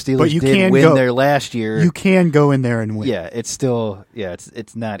 I know the Steelers did win there last year. You can go in there and win. Yeah, it's still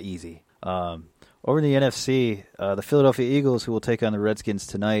it's not easy. Over in the NFC, the Philadelphia Eagles, who will take on the Redskins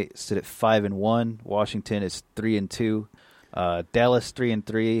tonight, sit at 5-1. Washington is 3-2. Dallas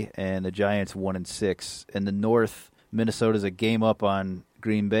 3-3, and the Giants 1-6. In the North, Minnesota's a game up on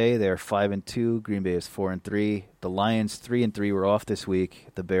Green Bay. They are 5-2. Green Bay is 4-3. The Lions 3-3 were off this week.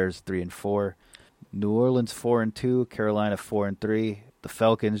 The Bears 3-4. New Orleans 4-2. Carolina 4-3. The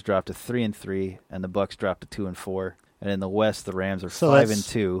Falcons dropped to 3-3, and the Bucs dropped to 2-4. And in the West, the Rams are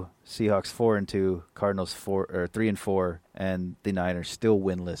 5-2, Seahawks 4-2, Cardinals 3-4, and the Niners still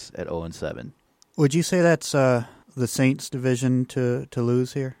winless at 0-7. Would you say that's the Saints division to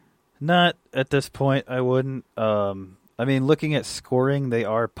lose here? Not at this point. I wouldn't. I mean, looking at scoring, they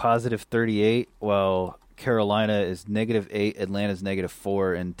are positive 38, while Carolina is -8, Atlanta's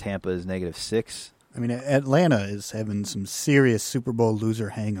 -4, and Tampa is -6. I mean, Atlanta is having some serious Super Bowl loser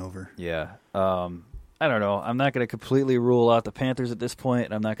hangover. Yeah. I don't know. I'm not going to completely rule out the Panthers at this point,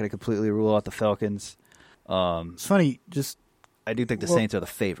 and I'm not going to completely rule out the Falcons. It's funny, I do think the Saints are the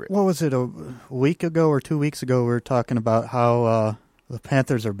favorite. What was it, a week ago or 2 weeks ago, we were talking about how the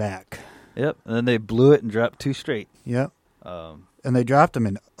Panthers are back. Yep, and then they blew it and dropped 2 straight. Yep. And they dropped them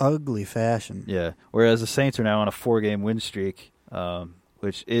in ugly fashion. Yeah, whereas the Saints are now on a 4-game win streak,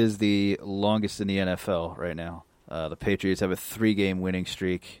 which is the longest in the NFL right now. The Patriots have a 3-game winning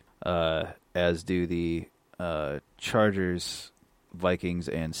streak, as do the Chargers, Vikings,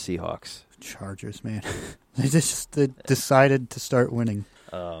 and Seahawks. Chargers, man. They decided to start winning.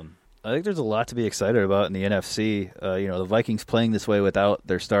 I think there's a lot to be excited about in the NFC. The Vikings playing this way without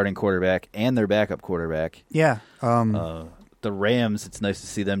their starting quarterback and their backup quarterback. Yeah. The Rams, it's nice to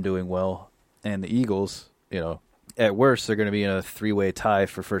see them doing well. And the Eagles, at worst, they're going to be in a 3-way tie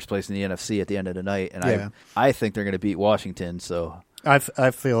for first place in the NFC at the end of the night. And I think they're going to beat Washington. So I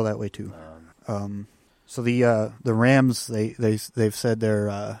feel that way too. So the Rams, they've said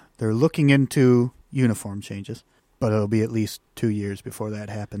they're looking into uniform changes, but it'll be at least 2 years before that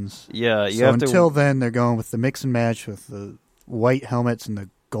happens. Yeah, until then, they're going with the mix and match with the white helmets and the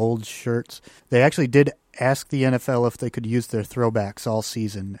gold shirts. They actually did ask the NFL if they could use their throwbacks all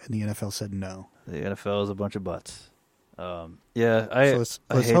season, and the NFL said no. The NFL is a bunch of butts.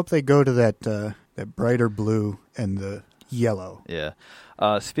 Let's hope they go to that brighter blue and the yellow. Yeah.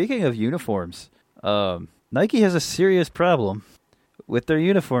 Speaking of uniforms, Nike has a serious problem with their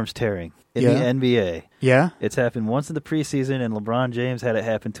uniforms tearing in the NBA. Yeah? It's happened once in the preseason, and LeBron James had it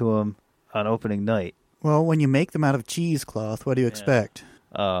happen to him on opening night. Well, when you make them out of cheesecloth, what do you expect?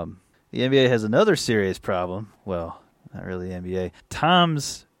 The NBA has another serious problem. Well, not really the NBA.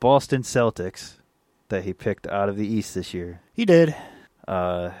 Tom's Boston Celtics, that he picked out of the East this year. He did.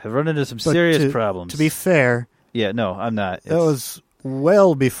 Have run into some serious problems. To be fair... Yeah, no, I'm not. That was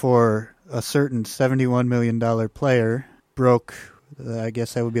well before a certain $71 million player broke, I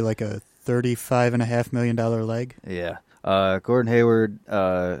guess that would be like a $35.5 million leg. Yeah. Gordon Hayward,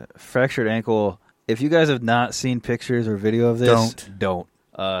 fractured ankle. If you guys have not seen pictures or video of this, don't.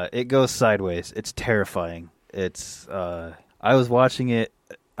 It goes sideways. It's terrifying. I was watching it.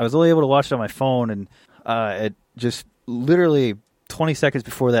 I was only able to watch it on my phone, and it just literally 20 seconds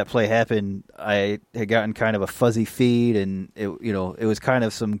before that play happened, I had gotten kind of a fuzzy feed, and it was kind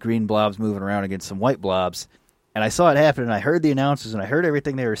of some green blobs moving around against some white blobs. And I saw it happen, and I heard the announcers, and I heard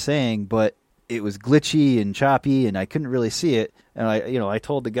everything they were saying, but it was glitchy and choppy, and I couldn't really see it. And I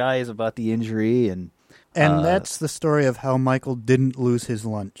told the guys about the injury, and that's the story of how Michael didn't lose his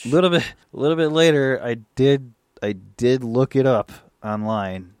lunch. A little bit later, I did look it up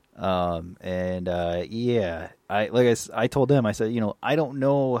online, I told them, I said, I don't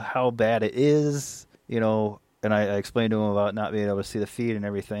know how bad it is, and I explained to him about not being able to see the feed and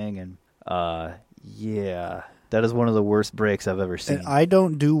everything, and that is one of the worst breaks I've ever seen. And I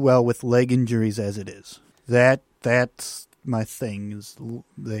don't do well with leg injuries as it is. That's my thing. Is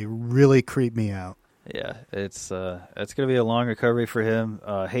they really creep me out. Yeah, it's going to be a long recovery for him.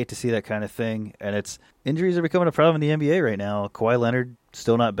 Hate to see that kind of thing, and injuries are becoming a problem in the NBA right now. Kawhi Leonard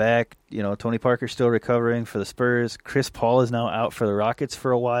still not back. Tony Parker's still recovering for the Spurs. Chris Paul is now out for the Rockets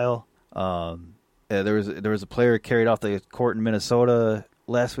for a while. There was a player carried off the court in Minnesota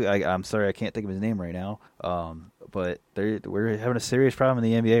last week. I'm sorry, I can't think of his name right now. But we're having a serious problem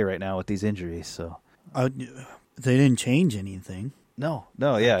in the NBA right now with these injuries. So they didn't change anything. No,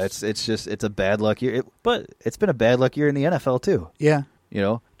 yeah, it's a bad luck year. But it's been a bad luck year in the NFL too. Yeah,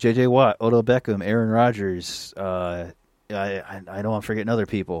 J.J. Watt, Odell Beckham, Aaron Rodgers. I know I'm forgetting other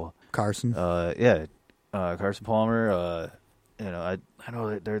people. Carson. Carson Palmer. I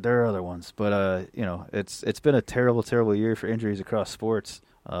know there are other ones, but it's been a terrible year for injuries across sports.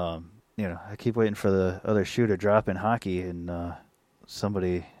 I keep waiting for the other shoe to drop in hockey, and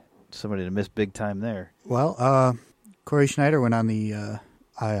somebody to miss big time there. Well, Corey Schneider went on the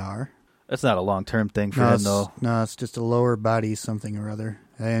IR. That's not a long-term thing for him, though. No, it's just a lower body something or other.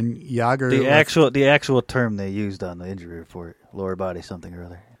 And Yager... The actual term they used on the injury report, lower body something or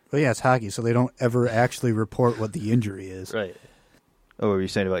other. Well, yeah, it's hockey, so they don't ever actually report what the injury is. Right. Oh, what were you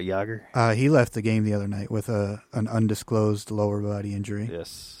saying about Yager? He left the game the other night with an undisclosed lower body injury.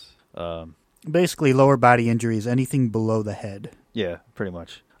 Yes. Basically, lower body injury is anything below the head. Yeah, pretty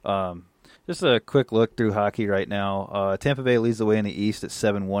much. Just a quick look through hockey right now. Tampa Bay leads the way in the East at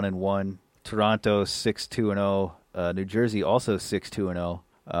 7-1-1. Toronto 6-2-0. New Jersey also 6-2-0.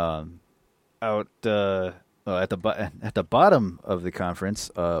 At the bottom of the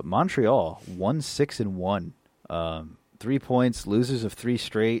conference, Montreal 1-6-1. 3 points, losers of 3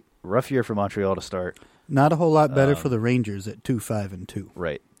 straight. Rough year for Montreal to start. Not a whole lot better for the Rangers at 2-5-2.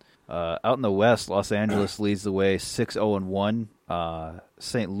 Right. Out in the West, Los Angeles leads the way 6-0-1.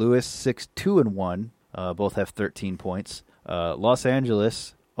 St. Louis 6-2-1. Both have 13 points. Los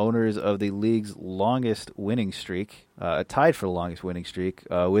Angeles, owners of the league's longest winning streak, tied for the longest winning streak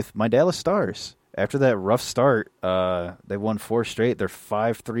with my Dallas Stars. After that rough start, they won 4 straight. They're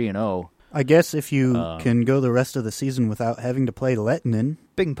 5-3-0. I guess if you can go the rest of the season without having to play Lettinen.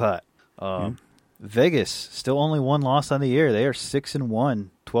 Big pot. Vegas, still only 1 loss on the year. They are 6-1,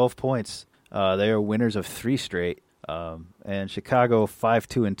 12 points. They are winners of 3 straight. And Chicago,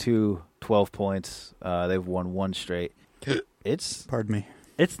 5-2-2, 12 points. They've won 1 straight. Pardon me.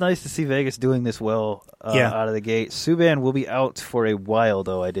 It's nice to see Vegas doing this well out of the gate. Subban will be out for a while,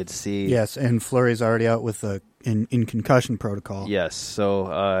 though, I did see. Yes, and Fleury's already out with in concussion protocol. Yes,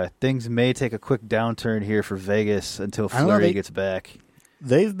 so things may take a quick downturn here for Vegas until Fleury gets back.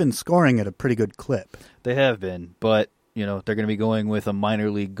 They've been scoring at a pretty good clip. They have been, but they're going to be going with a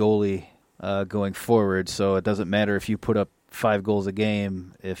minor league goalie going forward, so it doesn't matter if you put up 5 goals a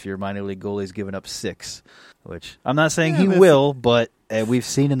game if your minor league goalie's giving up 6, which I'm not saying he will, but we've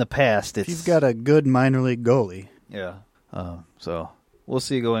seen in the past. If you've got a good minor league goalie. Yeah. So we'll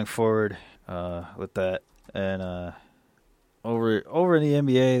see going forward with that. And over in the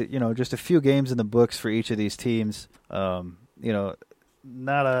NBA, just a few games in the books for each of these teams. Not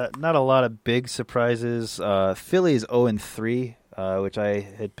a lot of big surprises. Philly's 0-3, which I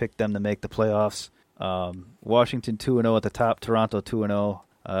had picked them to make the playoffs. Washington 2-0 at the top, Toronto 2-0.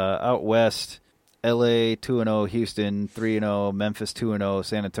 Out west, LA 2-0, Houston 3-0, Memphis 2-0,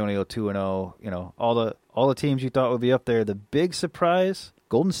 San Antonio 2-0. You know, all the teams you thought would be up there. The big surprise,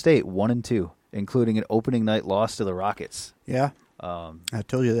 Golden State 1-2, including an opening night loss to the Rockets. Yeah. I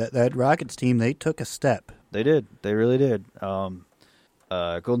told you that Rockets team, they took a step. They did. They really did.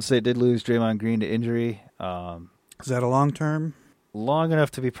 Golden State did lose Draymond Green to injury. Is that a long term? Long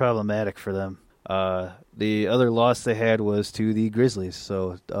enough to be problematic for them. The other loss they had was to the Grizzlies,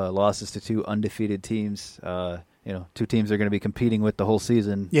 so losses to two undefeated teams. Two teams they're going to be competing with the whole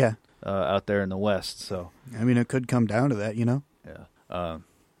season. Yeah, out there in the West. So I mean, it could come down to that, you know. Yeah.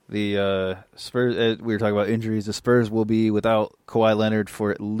 The Spurs. We were talking about injuries. The Spurs will be without Kawhi Leonard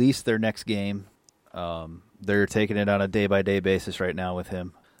for at least their next game. They're taking it on a day-by-day basis right now with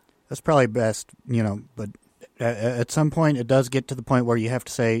him. That's probably best, you know, but at some point it does get to the point where you have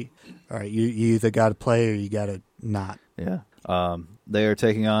to say, all right, you either got to play or you got to not. Yeah. They are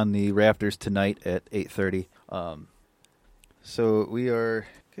taking on the Raptors tonight at 8:30. So we are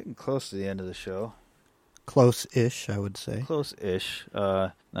getting close to the end of the show. Close-ish, I would say. Close-ish.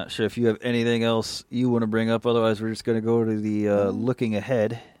 Not sure if you have anything else you want to bring up. Otherwise, we're just going to go to the looking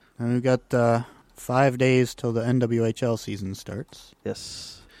ahead. And we've got 5 days till the NWHL season starts.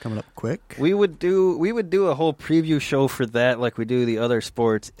 Yes. Coming up quick. We would do a whole preview show for that like we do the other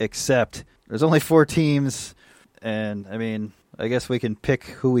sports, except there's only 4 teams, and I mean, I guess we can pick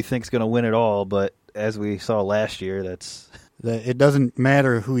who we think's going to win it all, but as we saw last year, it doesn't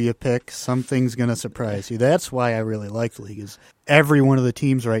matter who you pick. Something's going to surprise you. That's why I really like the league, is every one of the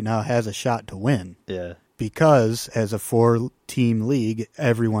teams right now has a shot to win. Yeah. Because as a 4-team league,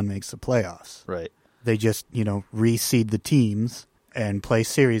 everyone makes the playoffs. Right. They just, reseed the teams and play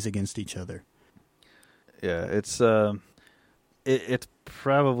series against each other. Yeah, it's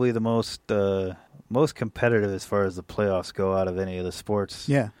probably the most competitive as far as the playoffs go out of any of the sports.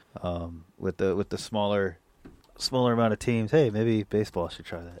 Yeah. With the smaller amount of teams. Hey, maybe baseball should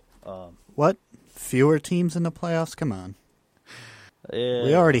try that. What? Fewer teams in the playoffs? Come on. Yeah.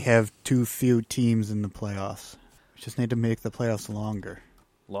 We already have too few teams in the playoffs. We just need to make the playoffs longer.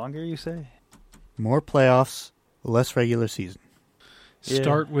 Longer, you say? More playoffs, less regular season. Yeah.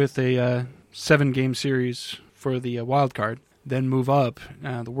 Start with a 7-game series for the wild card, then move up.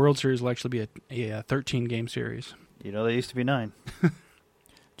 The World Series will actually be a 13-game series. They used to be 9. Do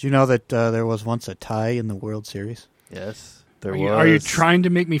you know that there was once a tie in the World Series? Yes. Are you trying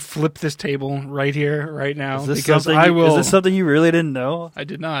to make me flip this table right here, right now? Is this something you really didn't know? I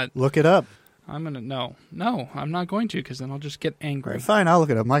did not. Look it up. I'm gonna no, I'm not going to, because then I'll just get angry. Right, fine, I'll look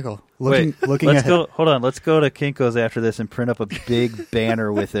it up, Michael. Looking let's ahead. Hold on. Let's go to Kinko's after this and print up a big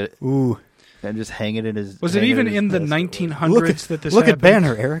banner with it. Ooh. And just hang it in his. Was it even in the 1900s that this happened? Look at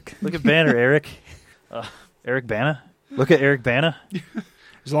banner, Eric. Look at banner, Eric. Eric Bana. Look at Eric Bana.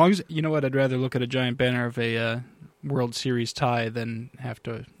 As long as you know what, I'd rather look at a giant banner of a World Series tie than have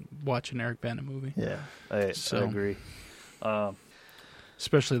to watch an Eric Bana movie. Yeah, I agree.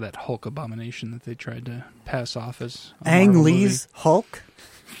 Especially that Hulk abomination that they tried to pass off as Ang Lee's Hulk.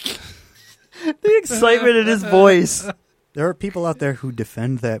 The excitement in his voice. There are people out there who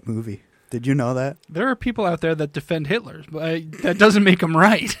defend that movie. Did you know that? There are people out there that defend Hitler, but that doesn't make him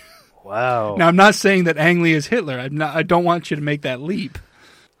right. Wow. Now, I'm not saying that Ang Lee is Hitler. I don't want you to make that leap.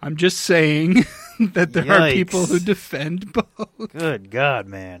 I'm just saying that there are people who defend both. Good God,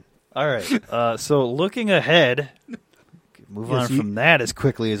 man. All right. So looking ahead, move on from that as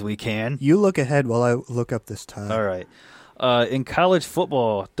quickly as we can. You look ahead while I look up this tie. All right. In college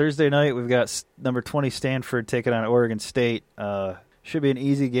football, Thursday night, we've got number 20 Stanford taking on Oregon State. Should be an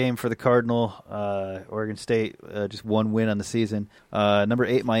easy game for the Cardinal. Oregon State, just one win on the season. Number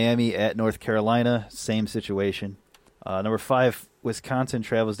 8 Miami at North Carolina, same situation. Number 5 Wisconsin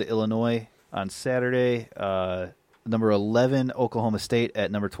travels to Illinois on Saturday. Number 11 Oklahoma State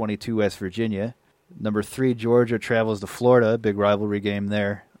at number 22 West Virginia. Number 3 Georgia travels to Florida, big rivalry game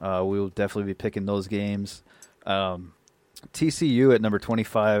there. We will definitely be picking those games. TCU at number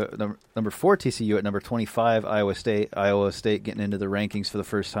 25, number 4 TCU at number 25 Iowa State getting into the rankings for the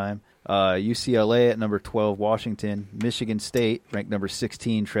first time. UCLA at number 12 Washington. Michigan State, ranked number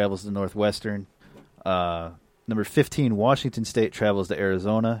 16, travels to Northwestern. Number 15 Washington State travels to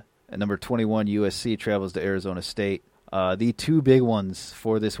Arizona. And number 21 USC travels to Arizona State. The two big ones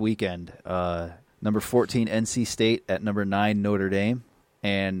for this weekend, number 14 NC State at number 9 Notre Dame.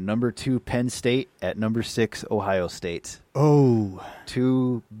 And number 2 Penn State at number 6 Ohio State. Oh,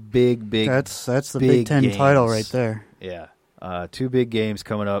 two big. That's the Big Ten games. Title right there. Yeah, 2 big games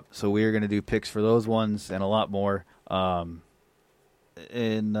coming up. So we are going to do picks for those ones and a lot more.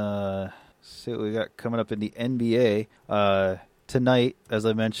 In see what we got coming up in the NBA. Tonight, as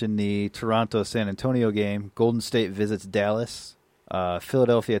I mentioned, the Toronto-San Antonio game. Golden State visits Dallas.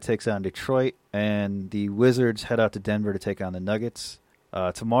 Philadelphia takes on Detroit. And the Wizards head out to Denver to take on the Nuggets.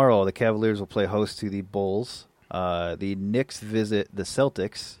 Tomorrow, the Cavaliers will play host to the Bulls. The Knicks visit the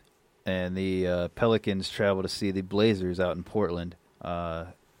Celtics. And the Pelicans travel to see the Blazers out in Portland.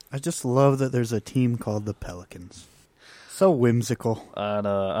 I just love that there's a team called the Pelicans. So whimsical.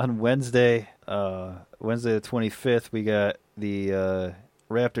 On Wednesday, Wednesday the 25th, we got the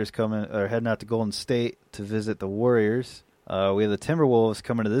Raptors heading out to Golden State to visit the Warriors. We have the Timberwolves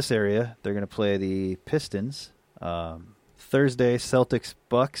coming to this area. They're going to play the Pistons. Thursday, Celtics,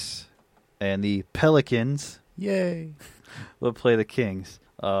 Bucks, and the Pelicans. Yay! Will play the Kings.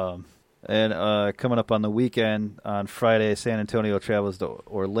 And coming up on the weekend, on Friday, San Antonio travels to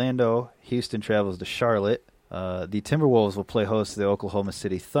Orlando. Houston travels to Charlotte. The Timberwolves will play host to the Oklahoma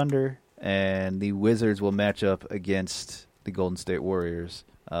City Thunder. And the Wizards will match up against the Golden State Warriors.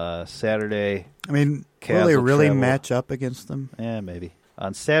 Saturday, will they really match up against them? Yeah, maybe.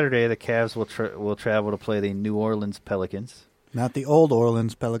 On Saturday, the Cavs will travel to play the New Orleans Pelicans. Not the old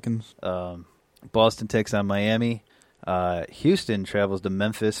Orleans Pelicans. Boston takes on Miami. Houston travels to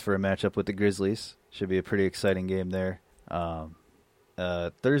Memphis for a matchup with the Grizzlies. Should be a pretty exciting game there.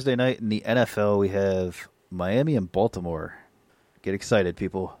 Thursday night in the NFL, we have Miami and Baltimore. Get excited,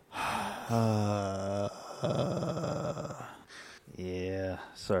 people. Yeah,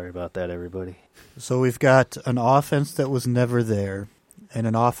 sorry about that, everybody. So we've got an offense that was never there and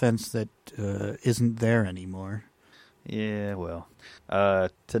an offense that isn't there anymore. Yeah, well.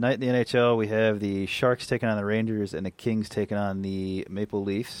 Tonight in the NHL, we have the Sharks taking on the Rangers and the Kings taking on the Maple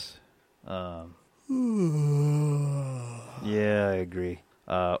Leafs. Yeah, I agree.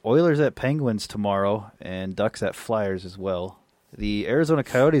 Oilers at Penguins tomorrow and Ducks at Flyers as well. The Arizona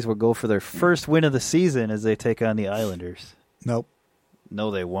Coyotes will go for their first win of the season as they take on the Islanders. Nope. No,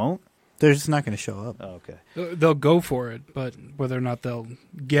 they won't? They're just not going to show up. Oh, okay. They'll go for it, but whether or not they'll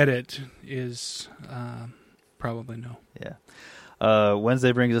get it is probably no. Yeah.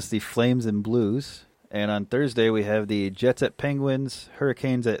 Wednesday brings us the Flames and Blues. And on Thursday, we have the Jets at Penguins,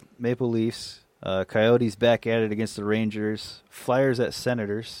 Hurricanes at Maple Leafs, Coyotes back at it against the Rangers, Flyers at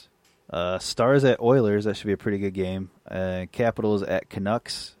Senators, Stars at Oilers. That should be a pretty good game. Capitals at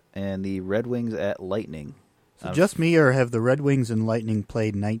Canucks, and the Red Wings at Lightning. So just me, or have the Red Wings and Lightning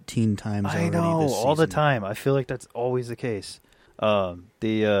played 19 times already this season? I know, all the time. I feel like that's always the case.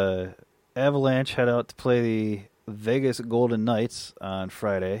 The Avalanche head out to play the Vegas Golden Knights on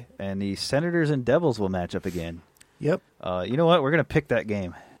Friday, and the Senators and Devils will match up again. Yep. You know what? We're going to pick that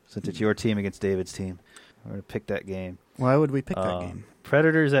game, since it's your team against David's team. We're going to pick that game. Why would we pick that game?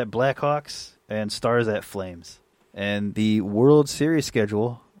 Predators at Blackhawks and Stars at Flames. And the World Series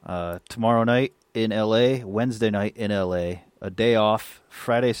schedule, tomorrow night in L.A., Wednesday night in L.A., a day off,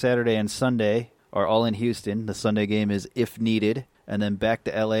 Friday, Saturday, and Sunday are all in Houston. The Sunday game is if needed. And then back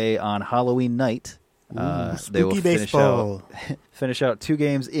to L.A. on Halloween night. They will baseball. finish out 2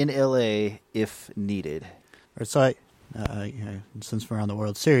 games in L.A. if needed. So since we're on the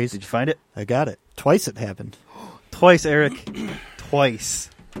World Series. Did you find it? I got it. Twice it happened. Twice, Eric. Twice.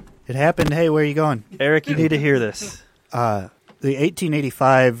 It happened. Hey, where are you going? Eric, you need to hear this. The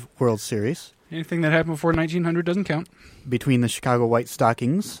 1885 World Series. Anything that happened before 1900 doesn't count. Between the Chicago White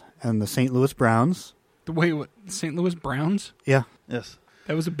Stockings and the St. Louis Browns. Wait, what? St. Louis Browns? Yeah. Yes.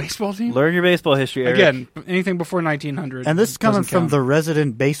 That was a baseball team? Learn your baseball history, Eric. Again, anything before 1900. And this is coming from the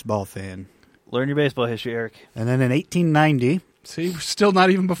resident baseball fan. Learn your baseball history, Eric. And then in 1890... See, we're still not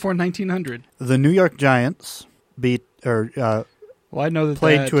even before 1900. The New York Giants played I know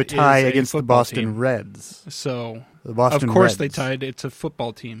that to a tie against the Boston Reds. So, the Boston of course Reds. they tied. It's a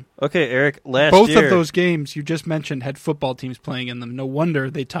football team. Okay, Eric, both of those games you just mentioned had football teams playing in them. No wonder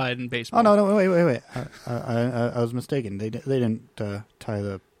they tied in baseball. Oh, no, wait. I was mistaken. They didn't tie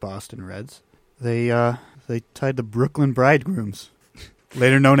the Boston Reds. They tied the Brooklyn Bridegrooms,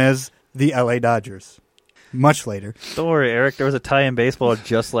 later known as the LA Dodgers. Much later. Don't worry, Eric. There was a tie in baseball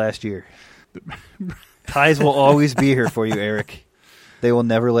just last year. Ties will always be here for you, Eric. They will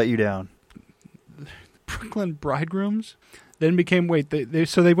never let you down. Brooklyn Bridegrooms then became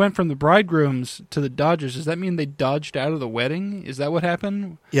so they went from the Bridegrooms to the Dodgers. Does that mean they dodged out of the wedding? Is that what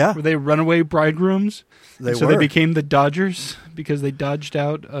happened? Yeah. Were they runaway bridegrooms? They they became the Dodgers because they dodged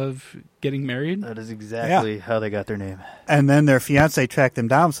out of getting married? That is exactly how they got their name. And then their fiancé tracked them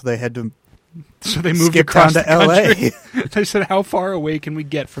down, so they had to moved skip across down to the LA. They said, how far away can we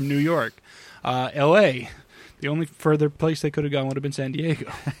get from New York? LA. The only further place they could have gone would have been San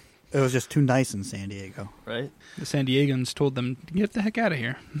Diego. It was just too nice in San Diego. Right? The San Diegans told them, get the heck out of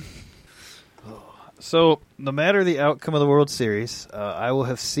here. So, no matter the outcome of the World Series, I will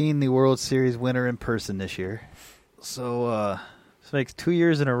have seen the World Series winner in person this year. So, this makes 2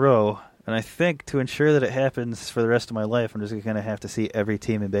 years in a row. And I think to ensure that it happens for the rest of my life, I'm just going to have to see every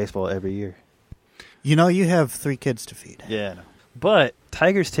team in baseball every year. You know, you have 3 kids to feed. Yeah, I know. But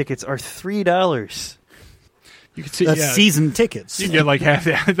Tigers tickets are $3. You can see that's season tickets. You get like half.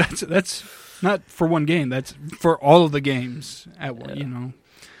 That's not for one game. That's for all of the games at you know.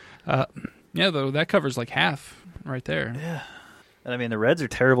 Though that covers like half right there. Yeah, and I mean the Reds are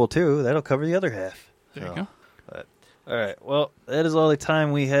terrible too. That'll cover the other half. There you go. But, all right. Well, that is all the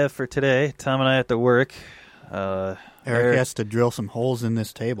time we have for today. Tom and I have to work. Eric has to drill some holes in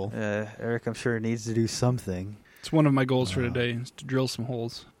this table. Eric, I'm sure, needs to do something. It's one of my goals for today is to drill some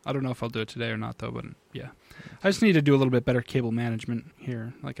holes. I don't know if I'll do it today or not, though, but yeah. I just need to do a little bit better cable management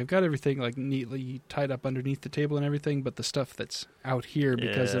here. Like, I've got everything like neatly tied up underneath the table and everything, but the stuff that's out here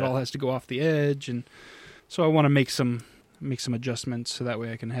because it all has to go off the edge, and so I want to make some adjustments so that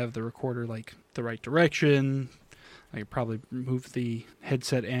way I can have the recorder like the right direction. I could probably move the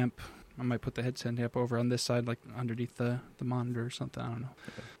headset amp. I might put the headset amp over on this side, like underneath the monitor or something. I don't know.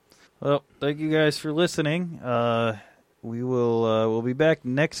 Well, thank you guys for listening. We'll be back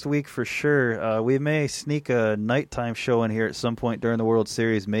next week for sure. We may sneak a nighttime show in here at some point during the World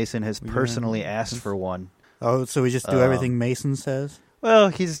Series. Mason has personally asked for one. Oh, so we just do everything Mason says? Well,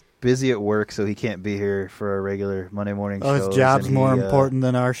 he's busy at work, so he can't be here for our regular Monday morning shows. Oh, his job's more important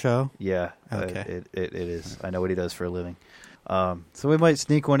than our show? Yeah, okay. It is. I know what he does for a living. So we might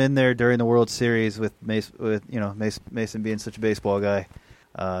sneak one in there during the World Series with Mason being such a baseball guy.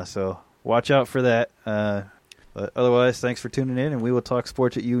 So watch out for that. But otherwise, thanks for tuning in, and we will talk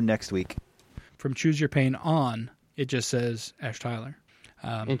sports at you next week. From Choose Your Pain on, it just says Ash Tyler.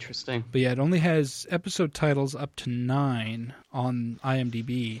 Interesting. But yeah, it only has episode titles up to 9 on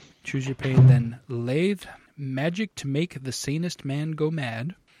IMDb. Choose Your Pain, then Lathe, Magic to Make the Sanest Man Go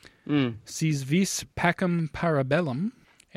Mad, Sees Vis Pacem Parabellum,